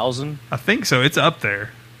 900,000? I think so. It's up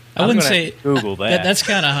there. I wouldn't gonna say Google that. That's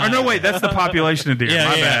kind of high. Or no, wait, that's the population of deer. Yeah,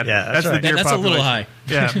 my yeah. bad. Yeah, that's the right. deer That's a little population.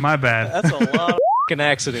 high. Yeah, my bad. That's a lot of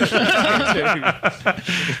accidents.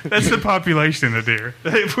 That's the population of deer.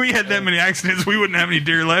 If we had that many accidents, we wouldn't have any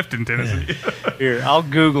deer left in Tennessee. Here, I'll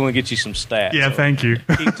Google and get you some stats. Yeah, thank you.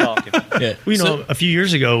 Keep talking. Yeah. Well, a few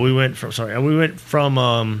years ago, we went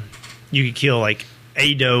from you could kill like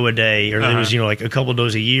a doe a day, or there was like a couple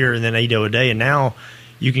does a year, and then a doe a day, and now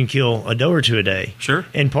you can kill a doe or 2 a day. Sure.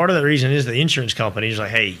 And part of the reason is the insurance company is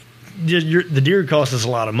like, hey, the deer costs us a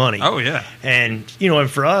lot of money. Oh, yeah. And and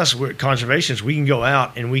for us, we're conservationists. We can go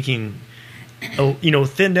out and we can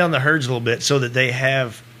thin down the herds a little bit so that they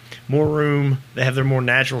have more room, they have their more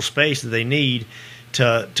natural space that they need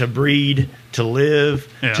to breed, to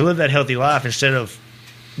live that healthy life, instead of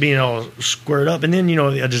being all squared up. And then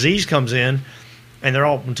a disease comes in and they're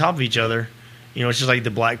all on top of each other. It's just like the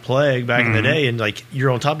Black Plague back in the day, and like you're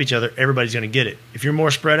on top of each other, everybody's going to get it. If you're more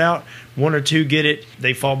spread out, 1 or 2 get it,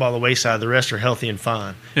 they fall by the wayside. The rest are healthy and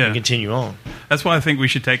fine and continue on. That's why I think we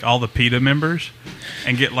should take all the PETA members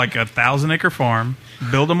and get like 1,000-acre farm,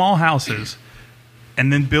 build them all houses,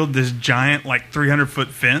 and then build this giant 300-foot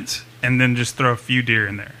fence, and then just throw a few deer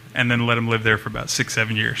in there. And then let them live there for about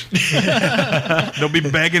 6-7 years. They'll be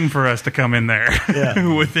begging for us to come in there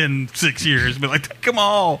within 6 years. Be like, take them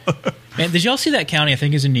all. Man, did y'all see that county? I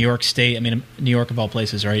think is in New York State. I mean, New York of all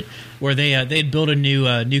places, right? Where they had built a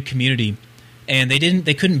new community, and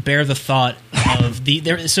they couldn't bear the thought of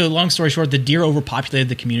So long story short, the deer overpopulated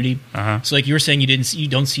the community. So like you were saying, you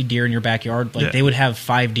don't see deer in your backyard. Like they would have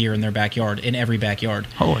 5 deer in their backyard, in every backyard.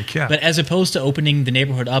 Holy cow! But as opposed to opening the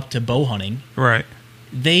neighborhood up to bow hunting, Right.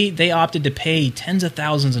 They opted to pay tens of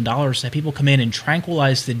thousands of dollars to have people come in and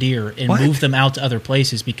tranquilize the deer and What? move them out to other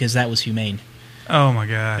places because that was humane. Oh my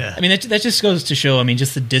god! Yeah. I mean, that just goes to show. I mean,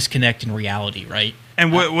 just the disconnect in reality, right?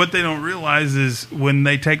 And what they don't realize is when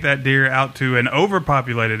they take that deer out to an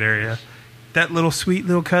overpopulated area, that little sweet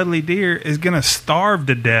little cuddly deer is going to starve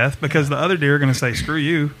to death because the other deer are going to say, "Screw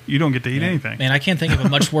you! You don't get to eat anything." Man, I can't think of a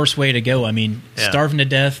much worse way to go. I mean, starving to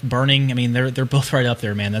death, burning. I mean, they're both right up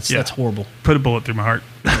there, man. That's horrible. Put a bullet through my heart.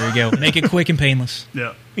 There you go. Make it quick and painless.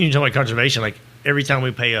 Yeah. You talk about conservation, like every time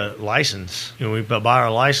we pay a license, we buy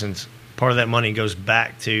our license, part of that money goes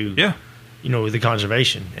back to the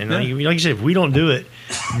conservation. And like you said, if we don't do it,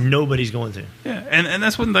 nobody's going to. Yeah, and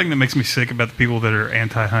that's one thing that makes me sick about the people that are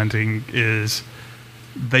anti-hunting is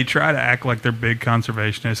they try to act like they're big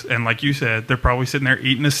conservationists, and like you said, they're probably sitting there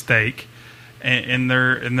eating a steak in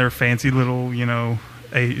their fancy little HOA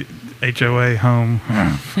home.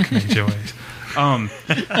 Fucking HOAs.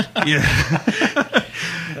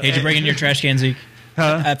 Hey, did you bring in your trash can, Zeke?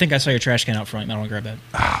 I think I saw your trash can out front. I want to grab that.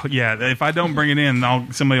 Oh, yeah, if I don't bring it in,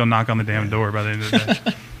 somebody will knock on the damn door by the end of the day.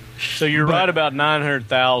 So you're right about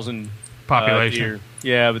 900,000 Population. deer.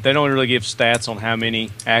 Yeah, but they don't really give stats on how many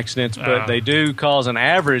accidents, but they do cause an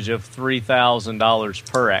average of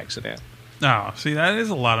 $3,000 per accident. Oh, see, that is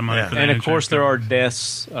a lot of money for that. And of course, there are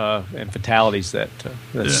insurance deaths and fatalities. That's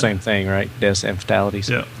the same thing, right? Deaths and fatalities.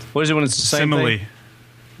 Yeah. What is it when it's the same thing?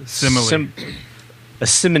 Simile. A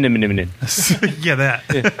synonym. Yeah, that.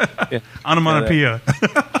 Yeah. Onomatopoeia.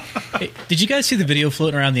 Hey, did you guys see the video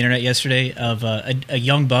floating around the internet yesterday of a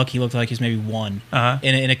young buck? He looked like he was maybe 1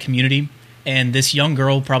 in a community, and this young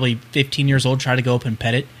girl, probably 15 years old, tried to go up and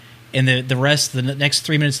pet it, and the rest, the next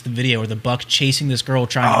 3 minutes of the video, are the buck chasing this girl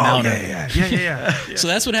trying to mount her. Yeah. So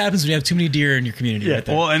that's what happens when you have too many deer in your community. Right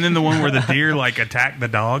there. Well, and then the one where the deer like attacked the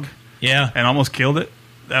dog Yeah, and almost killed it.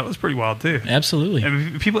 That was pretty wild too. absolutely.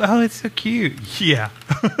 And people, oh, it's so cute. Yeah,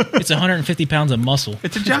 It's 150 pounds of muscle.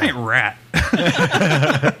 it's a giant rat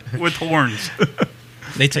with horns.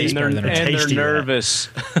 They taste And better than they're, a and they're tasty rat. nervous.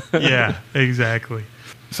 Yeah, exactly.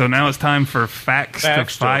 So now it's time for facts to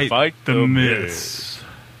fight the myths.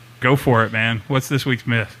 Go for it, man. What's this week's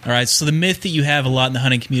myth? All right, so the myth that you have a lot in the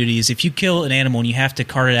hunting community is if you kill an animal and you have to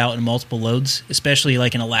cart it out in multiple loads, especially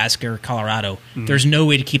like in Alaska or Colorado, there's no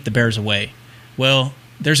way to keep the bears away. Well,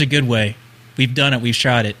 there's a good way. We've done it. We've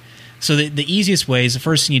tried it. So the easiest way is the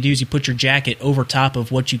first thing you do is you put your jacket over top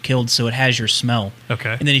of what you killed so it has your smell.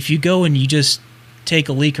 Okay. And then if you go and you just take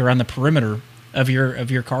a leak around the perimeter of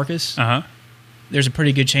your carcass, there's a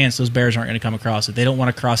pretty good chance those bears aren't going to come across it. They don't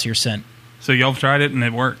want to cross your scent. So y'all have tried it and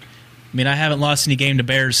it worked. I mean, I haven't lost any game to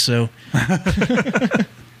bears, so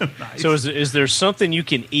So is there something you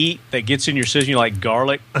can eat that gets in your system, like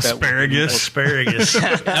garlic? Asparagus. Asparagus.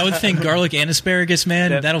 I would think garlic and asparagus,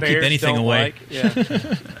 man, that'll keep bears anything don't away. like?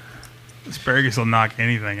 Yeah. Asparagus will knock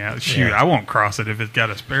anything out. Shoot, I won't cross it if it's got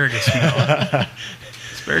asparagus smell.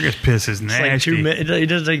 Asparagus piss is It's like nasty. it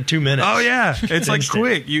does take 2 minutes. Oh yeah, it's like instant.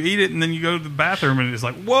 quick. You eat it and then you go to the bathroom and it's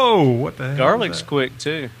like, whoa, what the hell? Garlic's is that? quick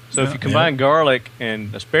too. So if you combine garlic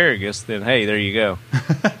and asparagus, then hey, there you go.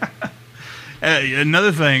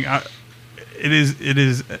 Another thing, it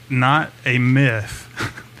is not a myth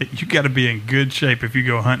that you got to be in good shape if you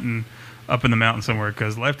go hunting up in the mountain somewhere.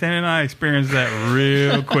 Because Left-Hand and I experienced that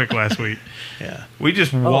real quick last week. Yeah. We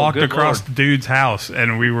just walked good across Lord. the dude's house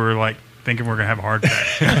and we were like thinking we're gonna have a heart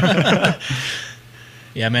attack.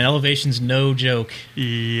 Yeah, man, elevation's no joke.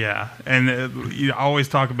 Yeah, and you always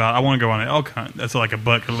talk about I want to go on an elk hunt. That's like a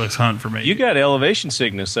bucket list hunt for me. You got elevation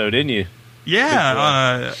sickness, though, didn't you?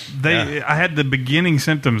 Yeah, I had the beginning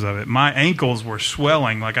symptoms of it. My ankles were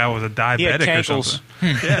swelling like I was a diabetic or cankles.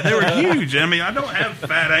 something. Yeah, they were huge. I mean, I don't have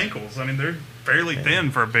fat ankles. I mean, they're fairly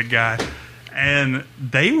thin for a big guy. And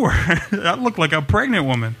they were, I looked like a pregnant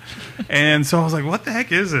woman. And so I was like, what the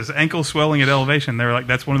heck is this? Ankle swelling at elevation. They were like,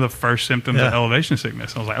 that's one of the first symptoms of elevation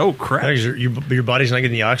sickness. I was like, oh, crap. Your body's not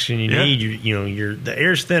getting the oxygen you Yeah. need. The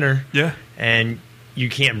air's thinner. Yeah. And you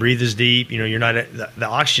can't breathe as deep. You're not the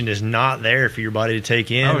oxygen is not there for your body to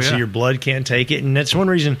take in, Oh, yeah. so your blood can't take it. And that's one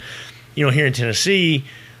reason, here in Tennessee,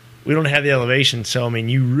 we don't have the elevation. So I mean,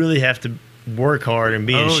 you really have to work hard and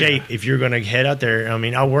be in shape if you're going to head out there. I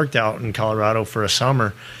mean, I worked out in Colorado for a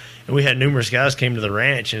summer, and we had numerous guys came to the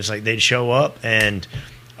ranch, and it's like they'd show up, and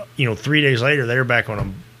 3 days later they were back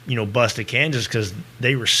on a bus to Kansas because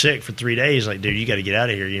they were sick for 3 days. Like, dude, you got to get out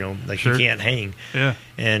of here. You can't hang. Yeah.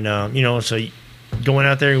 And so going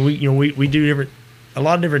out there, we do a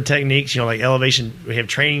lot of different techniques. Like elevation. We have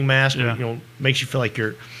training masks. Yeah. Makes you feel like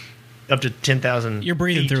you're up to 10,000. You're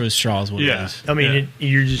breathing feet. through a straw is what it is. I mean,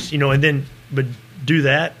 you're just and then but do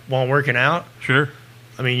that while working out. Sure.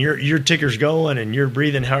 I mean, your ticker's going and you're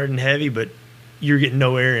breathing hard and heavy, but you're getting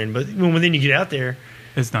no air in. But when then you get out there,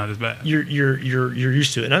 It's not as bad. you're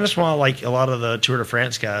used to it. And that's why I like a lot of the Tour de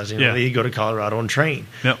France guys. They go to Colorado and train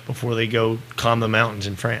before they go climb the mountains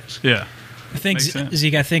in France. Yeah. I think Makes sense.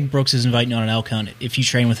 Zeke, I think Brooks is inviting you on an elk hunt if you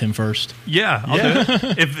train with him first. Yeah, I'll do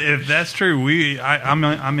it. If that's true, I'm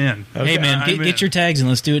in. Hey man, get your tags and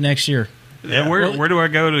let's do it next year. Yeah, where do I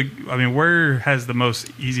go to? I mean, where has the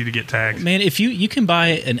most easy to get tags? Man, if you can buy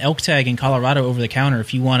an elk tag in Colorado over the counter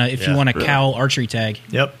if you want a cow archery tag.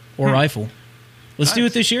 Yep. Or rifle. Let's do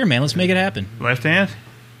it this year, man. Let's make it happen. Left hand,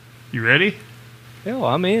 you ready? Hell,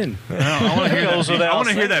 I'm in. I want to hear Goes that. without I want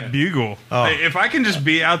to hear saying. that bugle. Oh. If I can just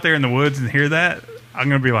be out there in the woods and hear that, I'm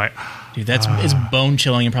gonna be like, Dude, it's bone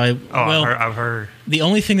chilling and probably I've heard. The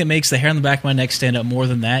only thing that makes the hair on the back of my neck stand up more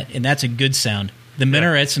than that, and that's a good sound. The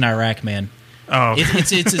minarets in Iraq, man. Oh,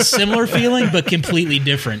 It's a similar feeling, but completely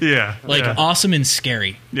different. yeah, Awesome and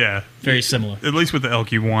scary. yeah. Very similar. At least with the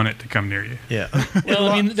elk, you want it to come near you. Yeah. Well,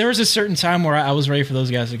 I mean, there was a certain time where I was ready for those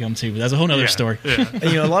guys to come too, but that's a whole other Yeah, story. Yeah. And,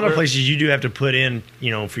 a lot of places you do have to put in,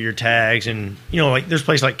 for your tags, and like there's a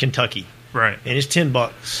place like Kentucky, Right. and it's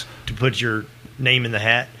 $10 to put your name in the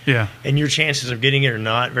hat. Yeah. And your chances of getting it are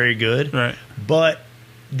not very good. Right. But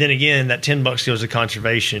then again, that $10 goes to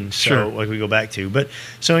conservation. So Sure. like we go back to, but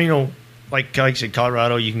so like I said,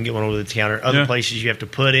 Colorado, you can get one over the counter. Other Yeah. places you have to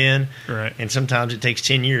put in, Right. and sometimes it takes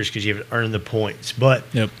 10 years because you have to earn the points. But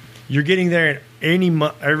Yep. you're getting there, and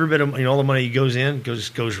every bit of all the money goes in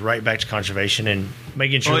goes right back to conservation and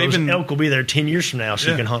making sure Well, those even- elk will be there 10 years from now, so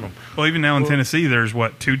Yeah. you can hunt them. Well, even now in Tennessee, there's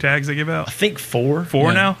 2 tags they give out? I think 4. 4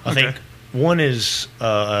 Yeah. now. I think one is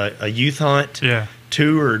a youth hunt. Yeah.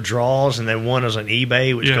 two are draws, and then one is on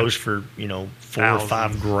eBay, which Yeah. goes for, $4 or Thousands.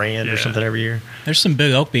 $5,000 Yeah. or something every year. There's some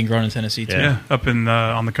big elk being grown in Tennessee too. Yeah, up in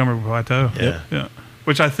on the Cumberland Plateau. Yeah. yeah.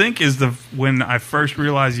 Which I think is when I first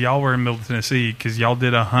realized y'all were in Middle Tennessee, because y'all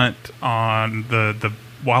did a hunt on the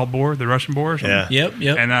wild boar, the Russian boar. Or something. Yeah.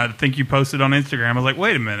 Yep. And I think you posted on Instagram. I was like,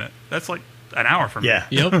 wait a minute, that's like an hour from Yeah.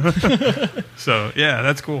 Yep. So yeah,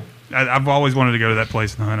 that's cool. I've always wanted to go to that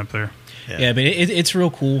place and hunt up there. Yeah, but it's real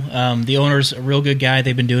cool. The owner's a real good guy.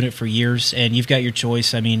 They've been doing it for years, and you've got your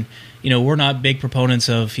choice. I mean, we're not big proponents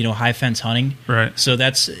of high fence hunting, Right. So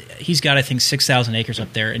he's got, I think, 6,000 acres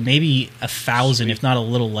up there, and maybe 1,000, if not a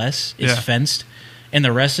little less, is Yeah. fenced, and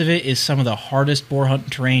the rest of it is some of the hardest boar hunting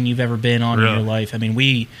terrain you've ever been on in Really? your life. I mean,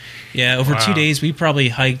 over Wow. 2 days, we probably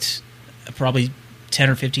hiked 10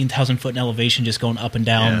 or 15,000 foot in elevation, just going up and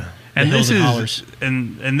down. Yeah. The And hills this and is hollers.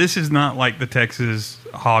 and this is not like the Texas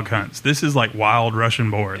hog hunts. This is like wild Russian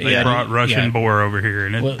boar. They Yeah, brought Russian yeah. boar over here,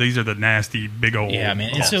 and Well- these are the nasty big old. Yeah,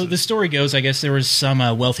 man. And so bosses. the story goes, I guess there was some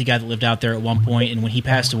wealthy guy that lived out there at one point, and when he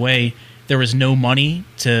passed away, there was no money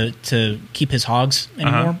to keep his hogs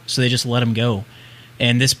anymore, so they just let him go.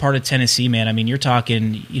 And this part of Tennessee, man, I mean, you're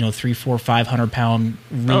talking, 300, 400, 500 pound,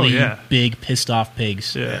 really yeah. big, pissed off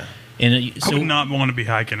pigs. Yeah. And I so, would not want to be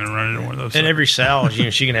hiking and running in one of those. And suckers. every sow,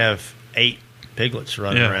 she can have 8 piglets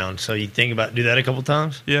running Yeah. around. So you think about do that a couple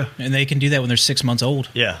times? Yeah. and they can do that when they're 6 months old.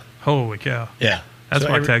 Yeah. Holy cow. Yeah. That's So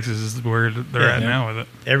why every, Texas is where they're Yeah. at now with it.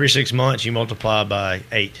 every 6 months you multiply by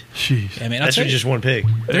 8. Jeez. I mean, I'll That's tell you, just one pig.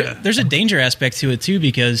 Yeah. there's a danger aspect to it too,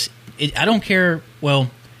 because I don't care. Well,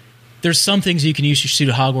 there's some things you can use to shoot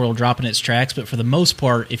a hog where it'll drop in its tracks, but for the most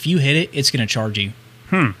part, if you hit it, it's going to charge you.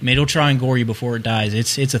 I mean, it'll try and gore you before it dies.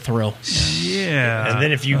 It's a thrill. Yeah. And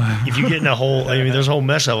then if you get in a hole, I mean, there's a whole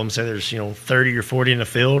mess of them. Say there's 30 or 40 in the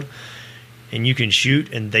field, and you can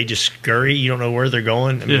shoot, and they just scurry. You don't know where they're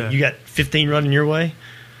going. I mean, Yeah. you got 15 running your way.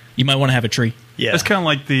 You might want to have a tree. Yeah, It's kind of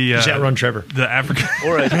like the just outrun Trevor. the African.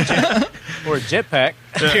 or a jetpack.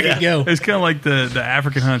 There you go. It's kind of like the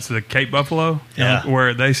African hunts, the Cape Buffalo, Yeah.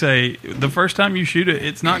 where they say the first time you shoot it,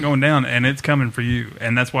 it's not going down, and it's coming for you,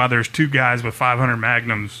 and that's why there's 2 guys with 500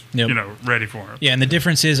 magnums, Yep. ready for him. Yeah, and the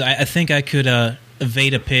difference is I think I could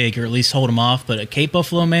evade a pig or at least hold him off, but a Cape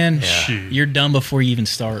Buffalo, man, Shoot. you're done before you even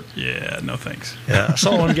start. Yeah, no thanks. Yeah, I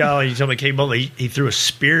saw one guy. He told me Cape Butler. He threw a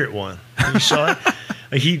spear at one. You saw it?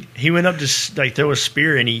 Like he went up to throw a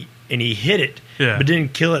spear and he hit it, Yeah. but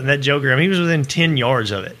didn't kill it. And that joker, I mean, he was within 10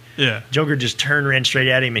 yards of it. Yeah. Joker just ran straight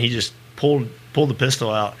at him, and he just pulled the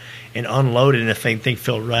pistol out and unloaded, and the thing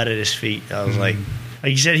fell right at his feet. I was like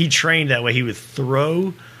he said, he trained that way. He would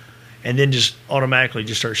throw, and then just automatically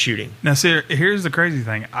just start shooting. Now, see, here's the crazy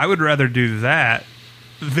thing. I would rather do that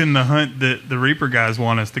than the hunt that the Reaper guys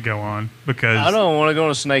want us to go on, because I don't want to go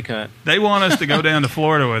on a snake hunt. they want us to go down to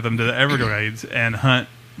Florida with them to the Everglades and hunt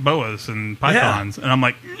boas and pythons. And I'm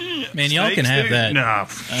like, Man, y'all can snakes, have dude? that. No,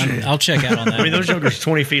 shit. I'll check out on that. I mean, those jokers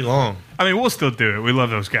 20 feet long. I mean, we'll still do it. We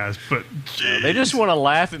love those guys, but They just want to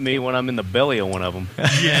laugh at me when I'm in the belly of one of them.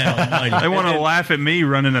 Yeah, almighty. they want to laugh at me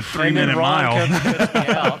running a 3-minute mile. comes and cuts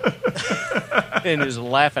me out and is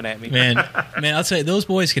laughing at me. man, I'll tell you, those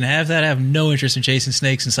boys can have that. I have no interest in chasing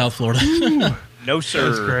snakes in South Florida. No, sir.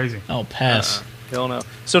 That's crazy. I'll pass. Hell no.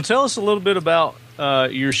 So tell us a little bit about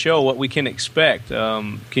your show, what we can expect.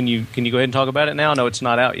 Can you go ahead and talk about it now? No, it's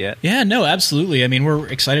not out yet. Yeah, no, absolutely. I mean, we're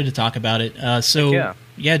excited to talk about it.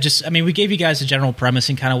 We gave you guys a general premise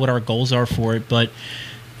and kind of what our goals are for it, but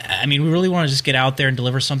I mean, we really want to just get out there and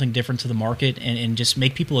deliver something different to the market and just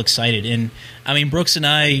make people excited. And I mean, Brooks and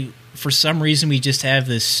I, for some reason, we just have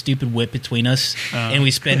this stupid whip between us, and we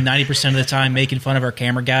spend 90% of the time making fun of our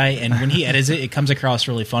camera guy. And when he edits it, it comes across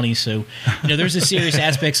really funny. So, there's the serious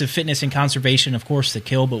aspects of fitness and conservation, of course, that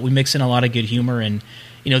kill, but we mix in a lot of good humor and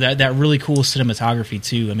that really cool cinematography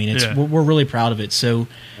too. I mean, we're really proud of it. So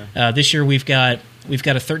this year we've got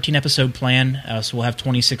a 13 episode plan, so we'll have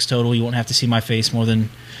 26 total. You won't have to see my face more than.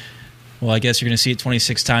 Well, I guess you're going to see it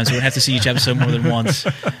 26 times. So we won't have to see each episode more than once.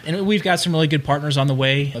 And we've got some really good partners on the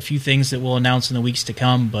way, a few things that we'll announce in the weeks to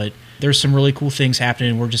come, but there's some really cool things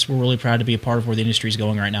happening. We're really proud to be a part of where the industry is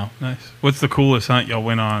going right now. Nice. What's the coolest hunt y'all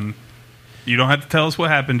went on? You don't have to tell us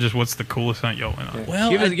what happened, just what's the coolest hunt y'all went on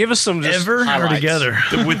Well, Give us some just Ever or highlights. together?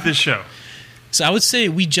 with this show? So I would say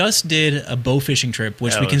we just did a bow fishing trip,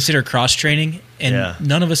 which we consider cross training, and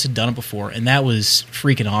none of us had done it before, and that was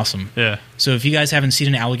freaking awesome. Yeah. So if you guys haven't seen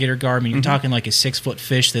an alligator gar, I mean, you're talking like a 6-foot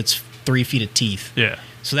fish that's 3 feet of teeth. Yeah.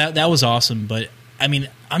 So that was awesome. But I mean,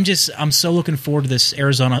 I'm so looking forward to this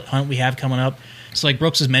Arizona hunt we have coming up. So like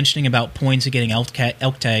Brooks was mentioning about points of getting elk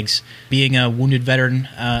tags. Being a wounded veteran,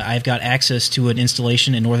 I've got access to an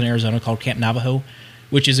installation in northern Arizona called Camp Navajo,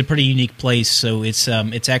 which is a pretty unique place. So it's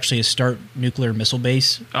actually a START nuclear missile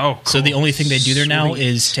base. Oh, cool. So the only thing they do there now Sweet.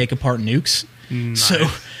 is take apart nukes. Nice.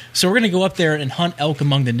 So we're going to go up there and hunt elk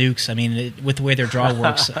among the nukes. I mean, with the way their draw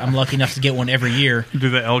works, I'm lucky enough to get one every year. Do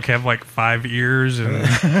the elk have like 5 ears? And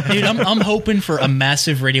Dude, I'm hoping for a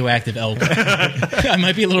massive radioactive elk. I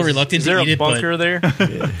might be a little reluctant Is there to eat a it, bunker there?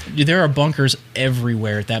 Dude, there are bunkers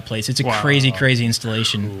everywhere at that place. It's a Wow. crazy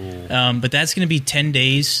installation. But that's going to be 10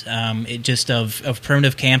 days it just of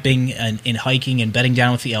primitive camping and hiking and bedding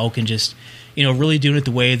down with the elk and just, really doing it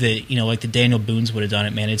the way that, like the Daniel Boones would have done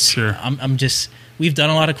it, man. It's Sure. I'm just, we've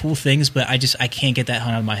done a lot of cool things, but I can't get that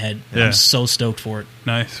hunt out of my head. Yeah. I'm so stoked for it.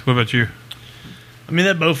 nice. What about you? I mean,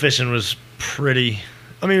 that bow fishing was pretty.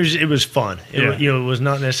 I mean, it was fun. Yeah. It was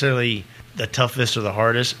not necessarily the toughest or the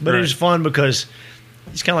hardest, but Right. it was fun because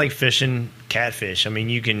it's kind of like fishing catfish. I mean,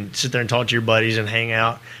 you can sit there and talk to your buddies and hang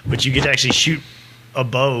out, but you get to actually shoot a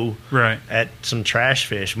bow Right. at some trash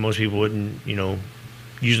fish. Most people wouldn't,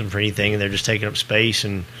 use them for anything, and they're just taking up space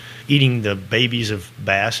and eating the babies of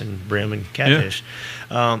bass and brim and catfish.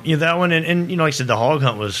 That one, and like I said, the hog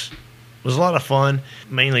hunt was a lot of fun,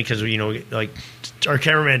 mainly because like our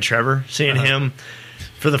cameraman Trevor, seeing him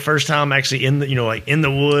for the first time actually in the in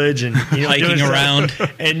the woods and Hiking doing stuff, around.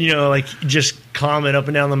 and like just climbing up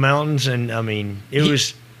and down the mountains, and I mean it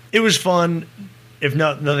was fun. If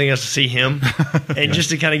nothing else, to see him and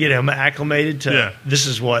just to kind of get him acclimated to this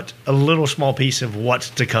is what a little small piece of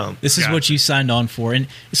what's to come. This is what you signed on for. And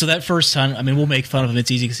so that first hunt, I mean, we'll make fun of him.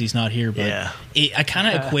 It's easy because he's not here. But Yeah. I kind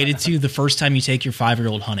of equated to the first time you take your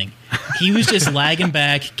 5-year-old hunting. He was just lagging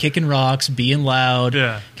back, kicking rocks, being loud.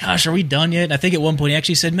 Yeah. Gosh, are we done yet? And I think at one point he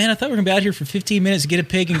actually said, man, I thought we were going to be out here for 15 minutes to get a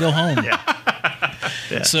pig and go home.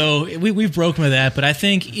 Yeah. So we've broken with that. But I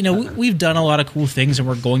think, we've done a lot of cool things and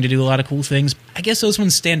we're going to do a lot of cool things. I guess those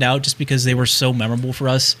ones stand out just because they were so memorable for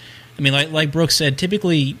us. I mean, like Brooks said,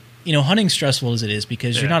 typically, hunting's stressful as it is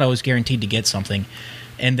because you're not always guaranteed to get something.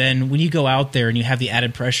 And then when you go out there and you have the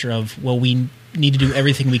added pressure of, well, we need to do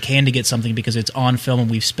everything we can to get something because it's on film and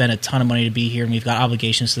we've spent a ton of money to be here and we've got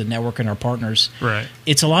obligations to the network and our partners. Right.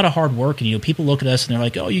 It's a lot of hard work, and people look at us and they're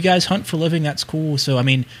like, "Oh, you guys hunt for a living? That's cool." So, I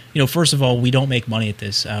mean, first of all, we don't make money at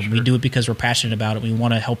this. We do it because we're passionate about it. We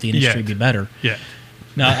want to help the industry be better. Yeah.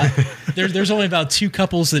 No, there's only about 2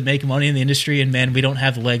 couples that make money in the industry, and man, we don't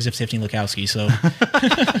have the legs of Tiffany Lukowski.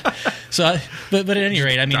 So, but at any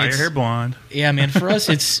rate, I mean, Dye your hair blonde. yeah, man. For us,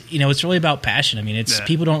 it's it's really about passion. I mean, it's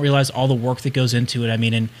people don't realize all the work that goes into it. I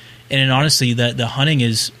mean, and honestly, the hunting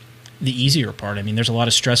is the easier part. I mean, there's a lot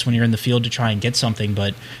of stress when you're in the field to try and get something,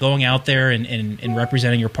 but going out there and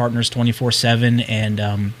representing your partners 24/7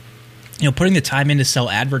 and putting the time in to sell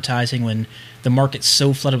advertising when the market's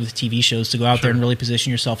so flooded with TV shows, to go out there and really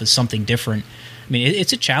position yourself as something different. I mean,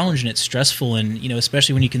 it's a challenge and it's stressful, and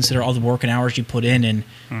especially when you consider all the work and hours you put in, and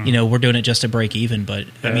we're doing it just to break even. But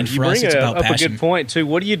I mean, for us, it's about passion. You bring up a good point too.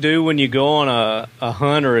 What do you do when you go on a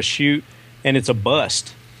hunt or a shoot and it's a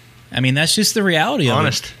bust? I mean, that's just the reality of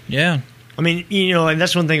Honest. it. Yeah. I mean, and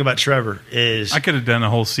that's one thing about Trevor is I could have done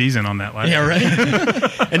a whole season on that last Yeah, right.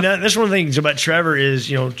 and that's one of the things about Trevor is,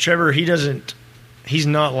 Trevor, he's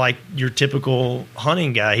not like your typical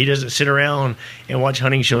hunting guy. He doesn't sit around and watch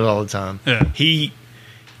hunting shows all the time. Yeah. He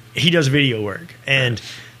does video work. And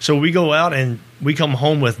so we go out and we come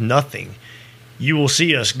home with nothing. You will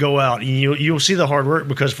see us go out and you'll see the hard work,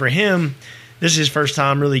 because for him, this is his first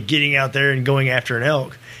time really getting out there and going after an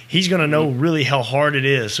elk. He's going to know really how hard it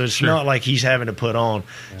is. So it's not like he's having to put on.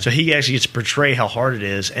 So he actually gets to portray how hard it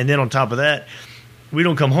is. And then on top of that, we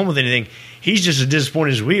don't come home with anything. He's just as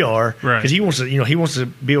disappointed as we are, because he wants to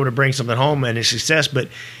be able to bring something home and a success. But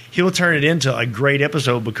he'll turn it into a great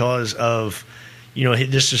episode because of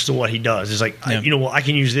this is what he does. It's like I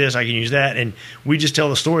can use this, I can use that, and we just tell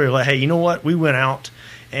the story of like, hey, you know what? We went out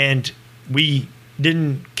and we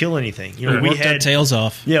didn't kill anything. We worked our tails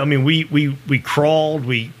off. Yeah, I mean, we crawled,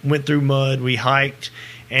 we went through mud, we hiked,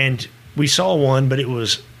 and we saw one, but it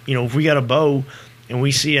was, if we got a bow and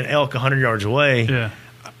we see an elk 100 yards away,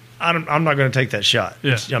 I'm not going to take that shot.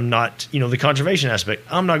 Yeah. I'm not, the conservation aspect.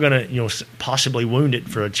 I'm not going to, possibly wound it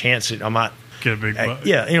for a chance that I might get a big buck.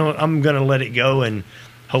 Yeah, I'm going to let it go and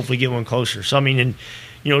hopefully get one closer. So I mean, and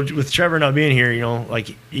with Trevor not being here,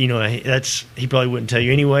 that's, he probably wouldn't tell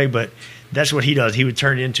you anyway, but that's what he does. He would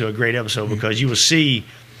turn it into a great episode because you will see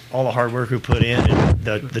all the hard work we put in and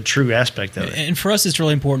the true aspect of it. And for us, it's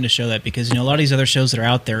really important to show that because, a lot of these other shows that are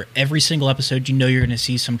out there, every single episode, you're going to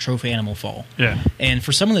see some trophy animal fall. Yeah. And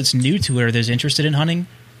for someone that's new to it or that's interested in hunting,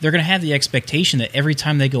 they're going to have the expectation that every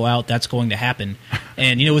time they go out, that's going to happen.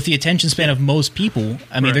 And, with the attention span of most people,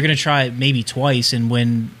 I mean, they're going to try it maybe twice, and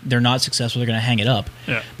when they're not successful, they're going to hang it up.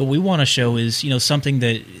 Yeah. But we want to show is, something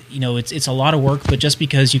that, it's a lot of work, but just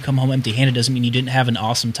because you come home empty-handed doesn't mean you didn't have an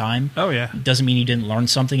awesome time. Oh, yeah. Doesn't mean you didn't learn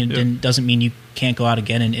something, and doesn't mean you can't go out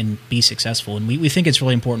again and be successful. And we think it's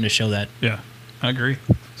really important to show that. Yeah, I agree.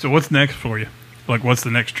 So what's next for you? Like, what's the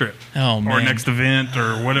next trip? Oh, man. Or next event,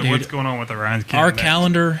 or what's going on with the Ryan's Camp? Our next?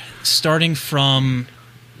 calendar, starting from...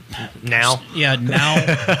 Now? Yeah,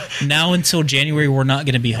 now until January, we're not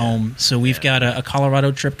going to be home. So we've got a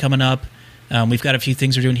Colorado trip coming up. We've got a few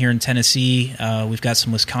things we're doing here in Tennessee. We've got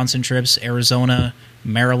some Wisconsin trips, Arizona,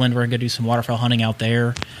 Maryland. We're going to do some waterfowl hunting out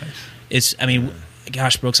there. Nice.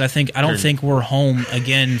 Gosh, Brooks, I don't think we're home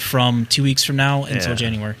again from 2 weeks from now until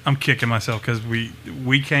January. I'm kicking myself because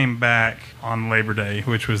we came back on Labor Day,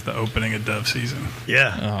 which was the opening of dove season.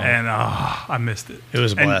 Yeah. And I missed it. It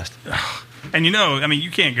was a blast. And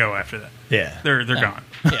you can't go after that. Yeah. They're gone.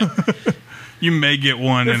 Yeah. You may get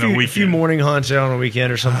one in a weekend. A few morning hunts out on a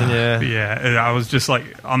weekend or something, Yeah, and I was just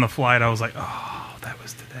like, on the flight, I was like, oh, that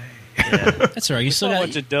was today. Yeah. That's all right. You still saw a got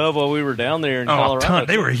bunch of dove while we were down there in a Colorado. ton.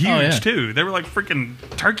 They were huge, yeah. too. They were like freaking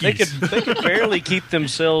turkeys. They could barely keep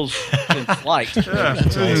themselves in flight. Yeah, it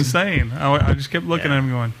was insane. I just kept looking at them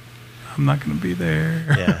going, I'm not going to be there.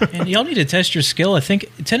 Yeah. And y'all need to test your skill. I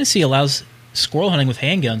think Tennessee allows squirrel hunting with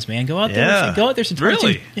handguns, man. Go out there. Yeah. Go out there. Some 22,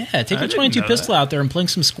 Really? Yeah, take I a didn't 22 know pistol out there and pling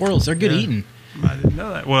some squirrels. They're good eating. I didn't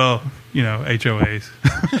know that. Well, HOAs.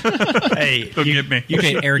 Hey, Don't get me. You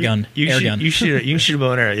can air gun. You can shoot a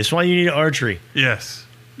bow and arrow. That's why you need archery. Yes.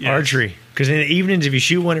 Archery. Because in the evenings, if you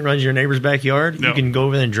shoot one that runs your neighbor's backyard, you can go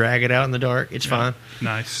over there and drag it out in the dark. It's fine.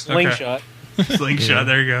 Nice. Slingshot. Okay. Slingshot.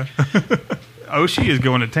 There you go. Oshie is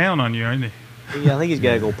going to town on you, isn't he? Yeah, I think he's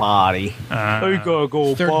got to go potty. I gotta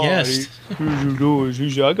go Third potty. guest. He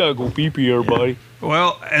said, I gotta go pee-pee, everybody.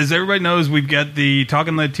 Well, as everybody knows, we've got the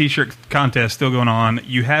Talking Lead T-shirt contest still going on.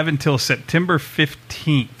 You have until September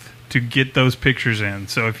 15th to get those pictures in.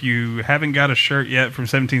 So if you haven't got a shirt yet from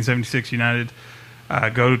 1776 United,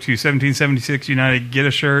 go to 1776 United, get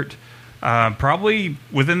a shirt. Probably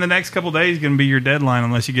within the next couple days going to be your deadline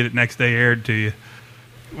unless you get it next day aired to you.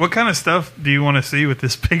 What kind of stuff do you want to see with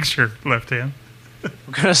this picture, Left Hand?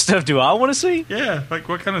 What kind of stuff do I want to see? Yeah, like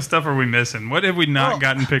what kind of stuff are we missing? What have we not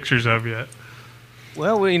gotten pictures of yet?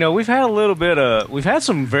 Well, we've had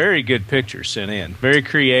some very good pictures sent in, very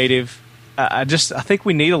creative. I think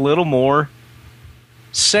we need a little more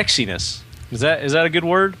sexiness. Is that a good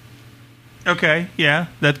word? Okay, yeah,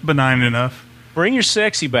 that's benign enough. Bring your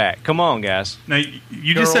sexy back. Come on, guys. Now,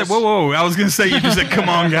 you just said, whoa, I was going to say you just said, come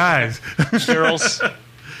on, guys. Girls.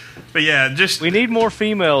 But yeah, just We need more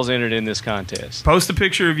females entered in this contest. post a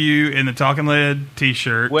picture of you in the Talking Lead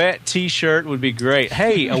T-shirt. Wet T-shirt would be great.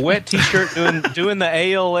 Hey, a wet T-shirt doing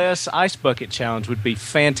the ALS Ice Bucket Challenge would be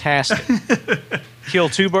fantastic. Kill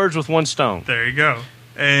two birds with one stone. There you go.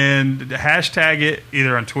 And hashtag it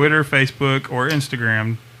either on Twitter, Facebook, or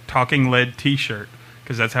Instagram, Talking Lead T-shirt,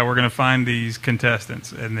 because that's how we're going to find these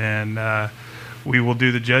contestants. And then we will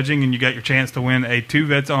do the judging, and you got your chance to win a 2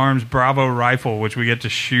 Vets Arms Bravo rifle, which we get to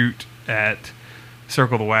shoot at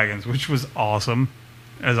Circle the Wagons, which was awesome.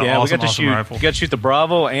 As an awesome rifle. We got to shoot the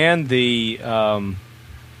Bravo and the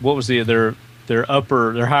what was their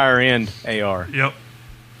higher end AR. Yep.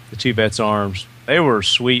 The 2 Vets Arms. They were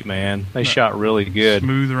sweet, man. They shot really good.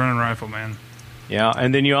 Smooth running rifle, man. Yeah,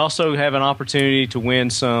 and then you also have an opportunity to win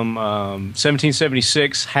some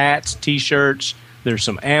 1776 hats, T-shirts. There's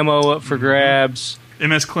some ammo up for grabs.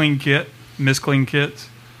 MS Clean Kit. Miss Clean Kits.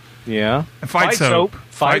 Yeah. And Fight Soap.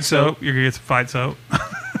 Fight soap. You're going to get some Fight Soap.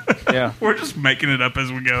 Yeah. We're just making it up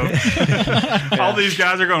as we go. All these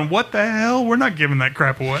guys are going, what the hell? We're not giving that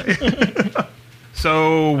crap away.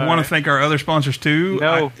 So, want to thank our other sponsors too.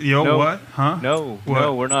 No. What? Huh? No, What?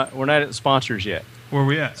 no, we're not at the sponsors yet. Where are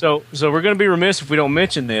we at? So we're going to be remiss if we don't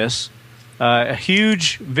mention this. A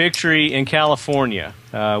huge victory in California.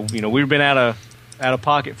 We've been out of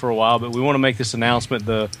pocket for a while, but we want to make this announcement.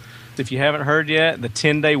 If you haven't heard yet, the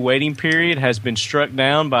 10-day waiting period has been struck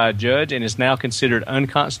down by a judge and is now considered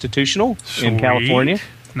unconstitutional in California.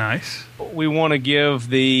 Nice. We want to give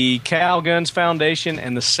the Cal Guns Foundation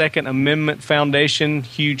and the Second Amendment Foundation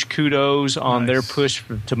huge kudos on their push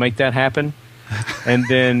to make that happen. And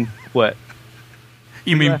then what?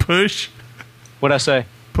 You mean push? What'd I say?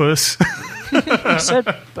 Puss.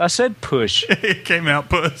 I said push. It came out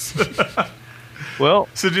puss. Well,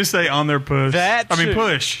 So just say on their push.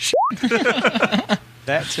 Push.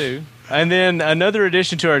 that too. And then another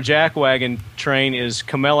addition to our jackwagon train is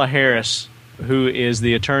Kamala Harris, who is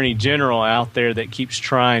the attorney general out there that keeps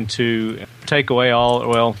trying to take away all.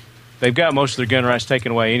 Well, they've got most of their gun rights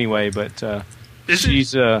taken away anyway, but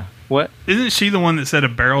she's what? Isn't she the one that said a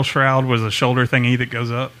barrel shroud was a shoulder thingy that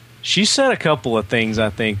goes up? She said a couple of things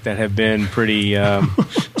I think that have been pretty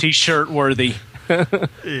T-shirt worthy.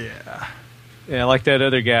 Yeah. Yeah, like that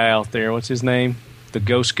other guy out there. What's his name? The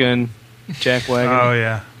Ghost Gun Jack Wagon. Oh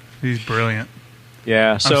yeah, he's brilliant.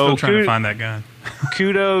 Yeah, I'm so still trying to find that gun.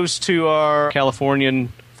 kudos to our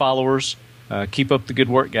Californian followers. Keep up the good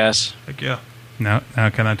work, guys. Heck yeah. Now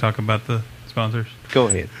can I talk about the sponsors? Go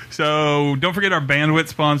ahead. So don't forget our bandwidth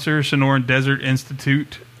sponsor, Sonoran Desert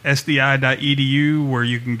Institute, SDI.edu, where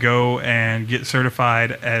you can go and get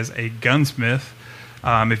certified as a gunsmith.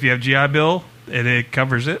 If you have GI Bill, it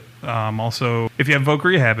covers it. Also, if you have Voc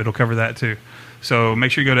Rehab, it'll cover that too. So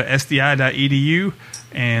make sure you go to SDI.edu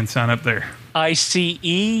and sign up there.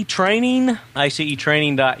 ICE Training,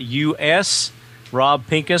 ICEtraining.us. Rob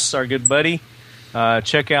Pincus, our good buddy.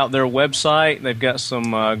 Check out their website. They've got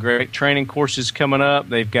some great training courses coming up.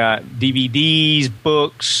 They've got DVDs,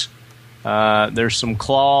 books. There's some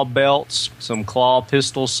claw belts, some claw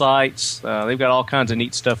pistol sights. They've got all kinds of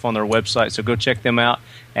neat stuff on their website, so go check them out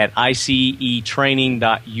at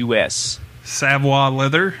ICEtraining.us. Savoy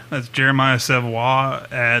Leather, that's Jeremiah Savoy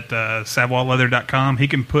at savoyleather.com. He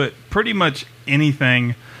can put pretty much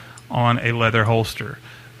anything on a leather holster,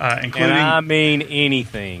 including... And I mean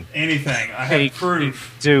anything. Anything. I have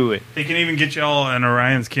proof. Do it. He can even get y'all an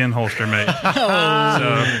Orion's Kin holster made.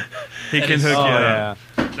 So he can hook you up.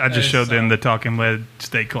 I just showed them the Talking Lead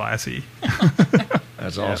Stay Classy.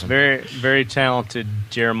 That's awesome. Very, very talented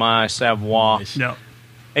Jeremiah Savoy. Yep.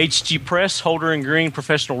 HG Press, Holder and Green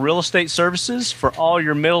Professional Real Estate Services for all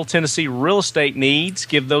your Middle Tennessee real estate needs.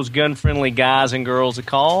 Give those gun-friendly guys and girls a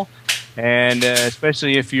call. And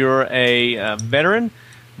especially if you're a veteran,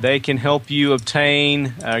 they can help you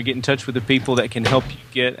obtain, get in touch with the people that can help you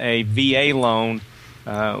get a VA loan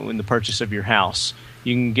in the purchase of your house.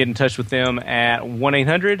 You can get in touch with them at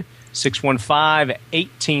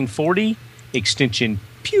 1-800-615-1840, extension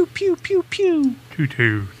pew, pew, pew, pew.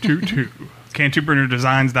 2222.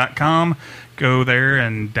 CanTubernerDesigns.com. Go there,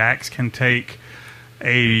 and Dax can take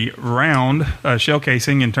a round shell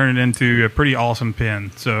casing and turn it into a pretty awesome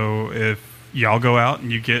pin. So if y'all go out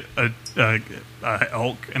and you get a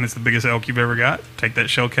elk, and it's the biggest elk you've ever got, take that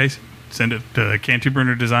shell casing, send it to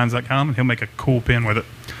CanTubernerDesigns.com, and he'll make a cool pin with it.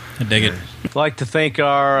 I dig it. I'd like to thank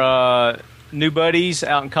our new buddies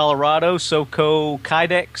out in Colorado, SoCo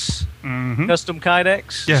Kydex, Custom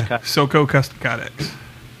Kydex. Yeah, SoCo Custom Kydex.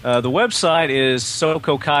 The website is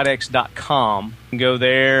SoCoKydex.com. You can go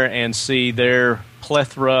there and see their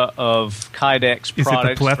plethora of Kydex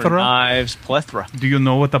products for knives. Plethora. Do you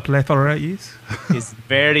know what a plethora is? It's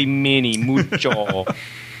very many. Mucho.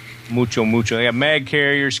 Mucho. They got mag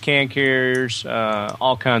carriers, can carriers,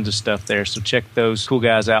 all kinds of stuff there. So check those cool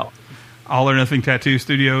guys out. All or Nothing Tattoo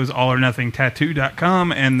Studios,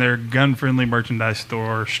 allornothingtattoo.com, and their gun-friendly merchandise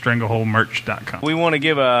store, strangleholemerch.com. We want to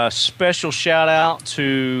give a special shout-out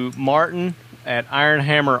to Martin at Iron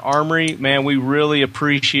Hammer Armory. Man, we really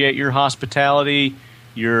appreciate your hospitality,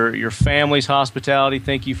 your family's hospitality.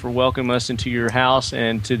 Thank you for welcoming us into your house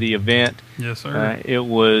and to the event. Yes, sir. It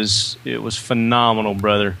was phenomenal,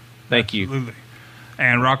 brother. Thank you.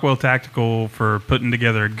 And Rockwell Tactical for putting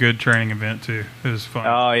together a good training event, too. It was fun.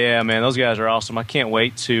 Oh, yeah, man. Those guys are awesome. I can't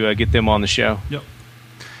wait to get them on the show. Yep.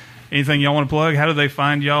 Anything y'all want to plug? How do they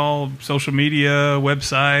find y'all? Social media,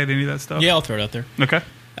 website, any of that stuff? Yeah, I'll throw it out there. Okay.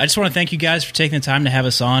 I just want to thank you guys for taking the time to have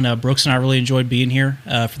us on. Brooks and I really enjoyed being here.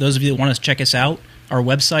 For those of you that want to check us out, our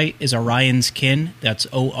website is Orion's Kin. That's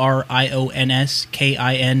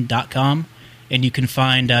ORIONSKIN.com. And you can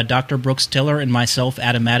find Dr. Brooks Tiller and myself,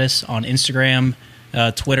 Adam Mattis, on Instagram,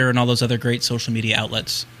 Twitter, and all those other great social media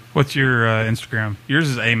outlets. What's your Instagram? Yours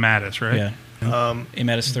is A Mattis, right? Yeah. A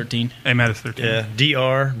Mattis 13. A Mattis 13. Yeah.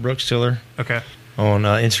 Dr. Brooks Tiller. Okay. On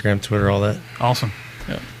Instagram, Twitter, all that. Awesome.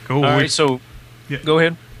 Yeah. Cool. All right, so go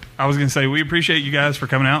ahead. I was going to say, we appreciate you guys for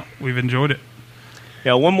coming out. We've enjoyed it.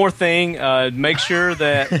 Yeah, one more thing. Make sure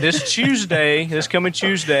that this coming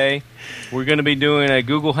Tuesday, we're going to be doing a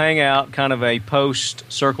Google Hangout, kind of a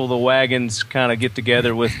post-Circle the Wagons kind of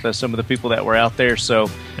get-together with some of the people that were out there. So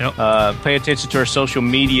pay attention to our social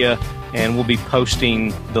media, and we'll be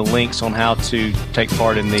posting the links on how to take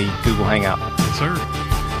part in the Google Hangout. Yes, sir.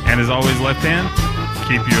 And as always, left hand,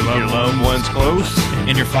 keep your loved ones close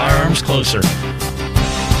and your firearms closer.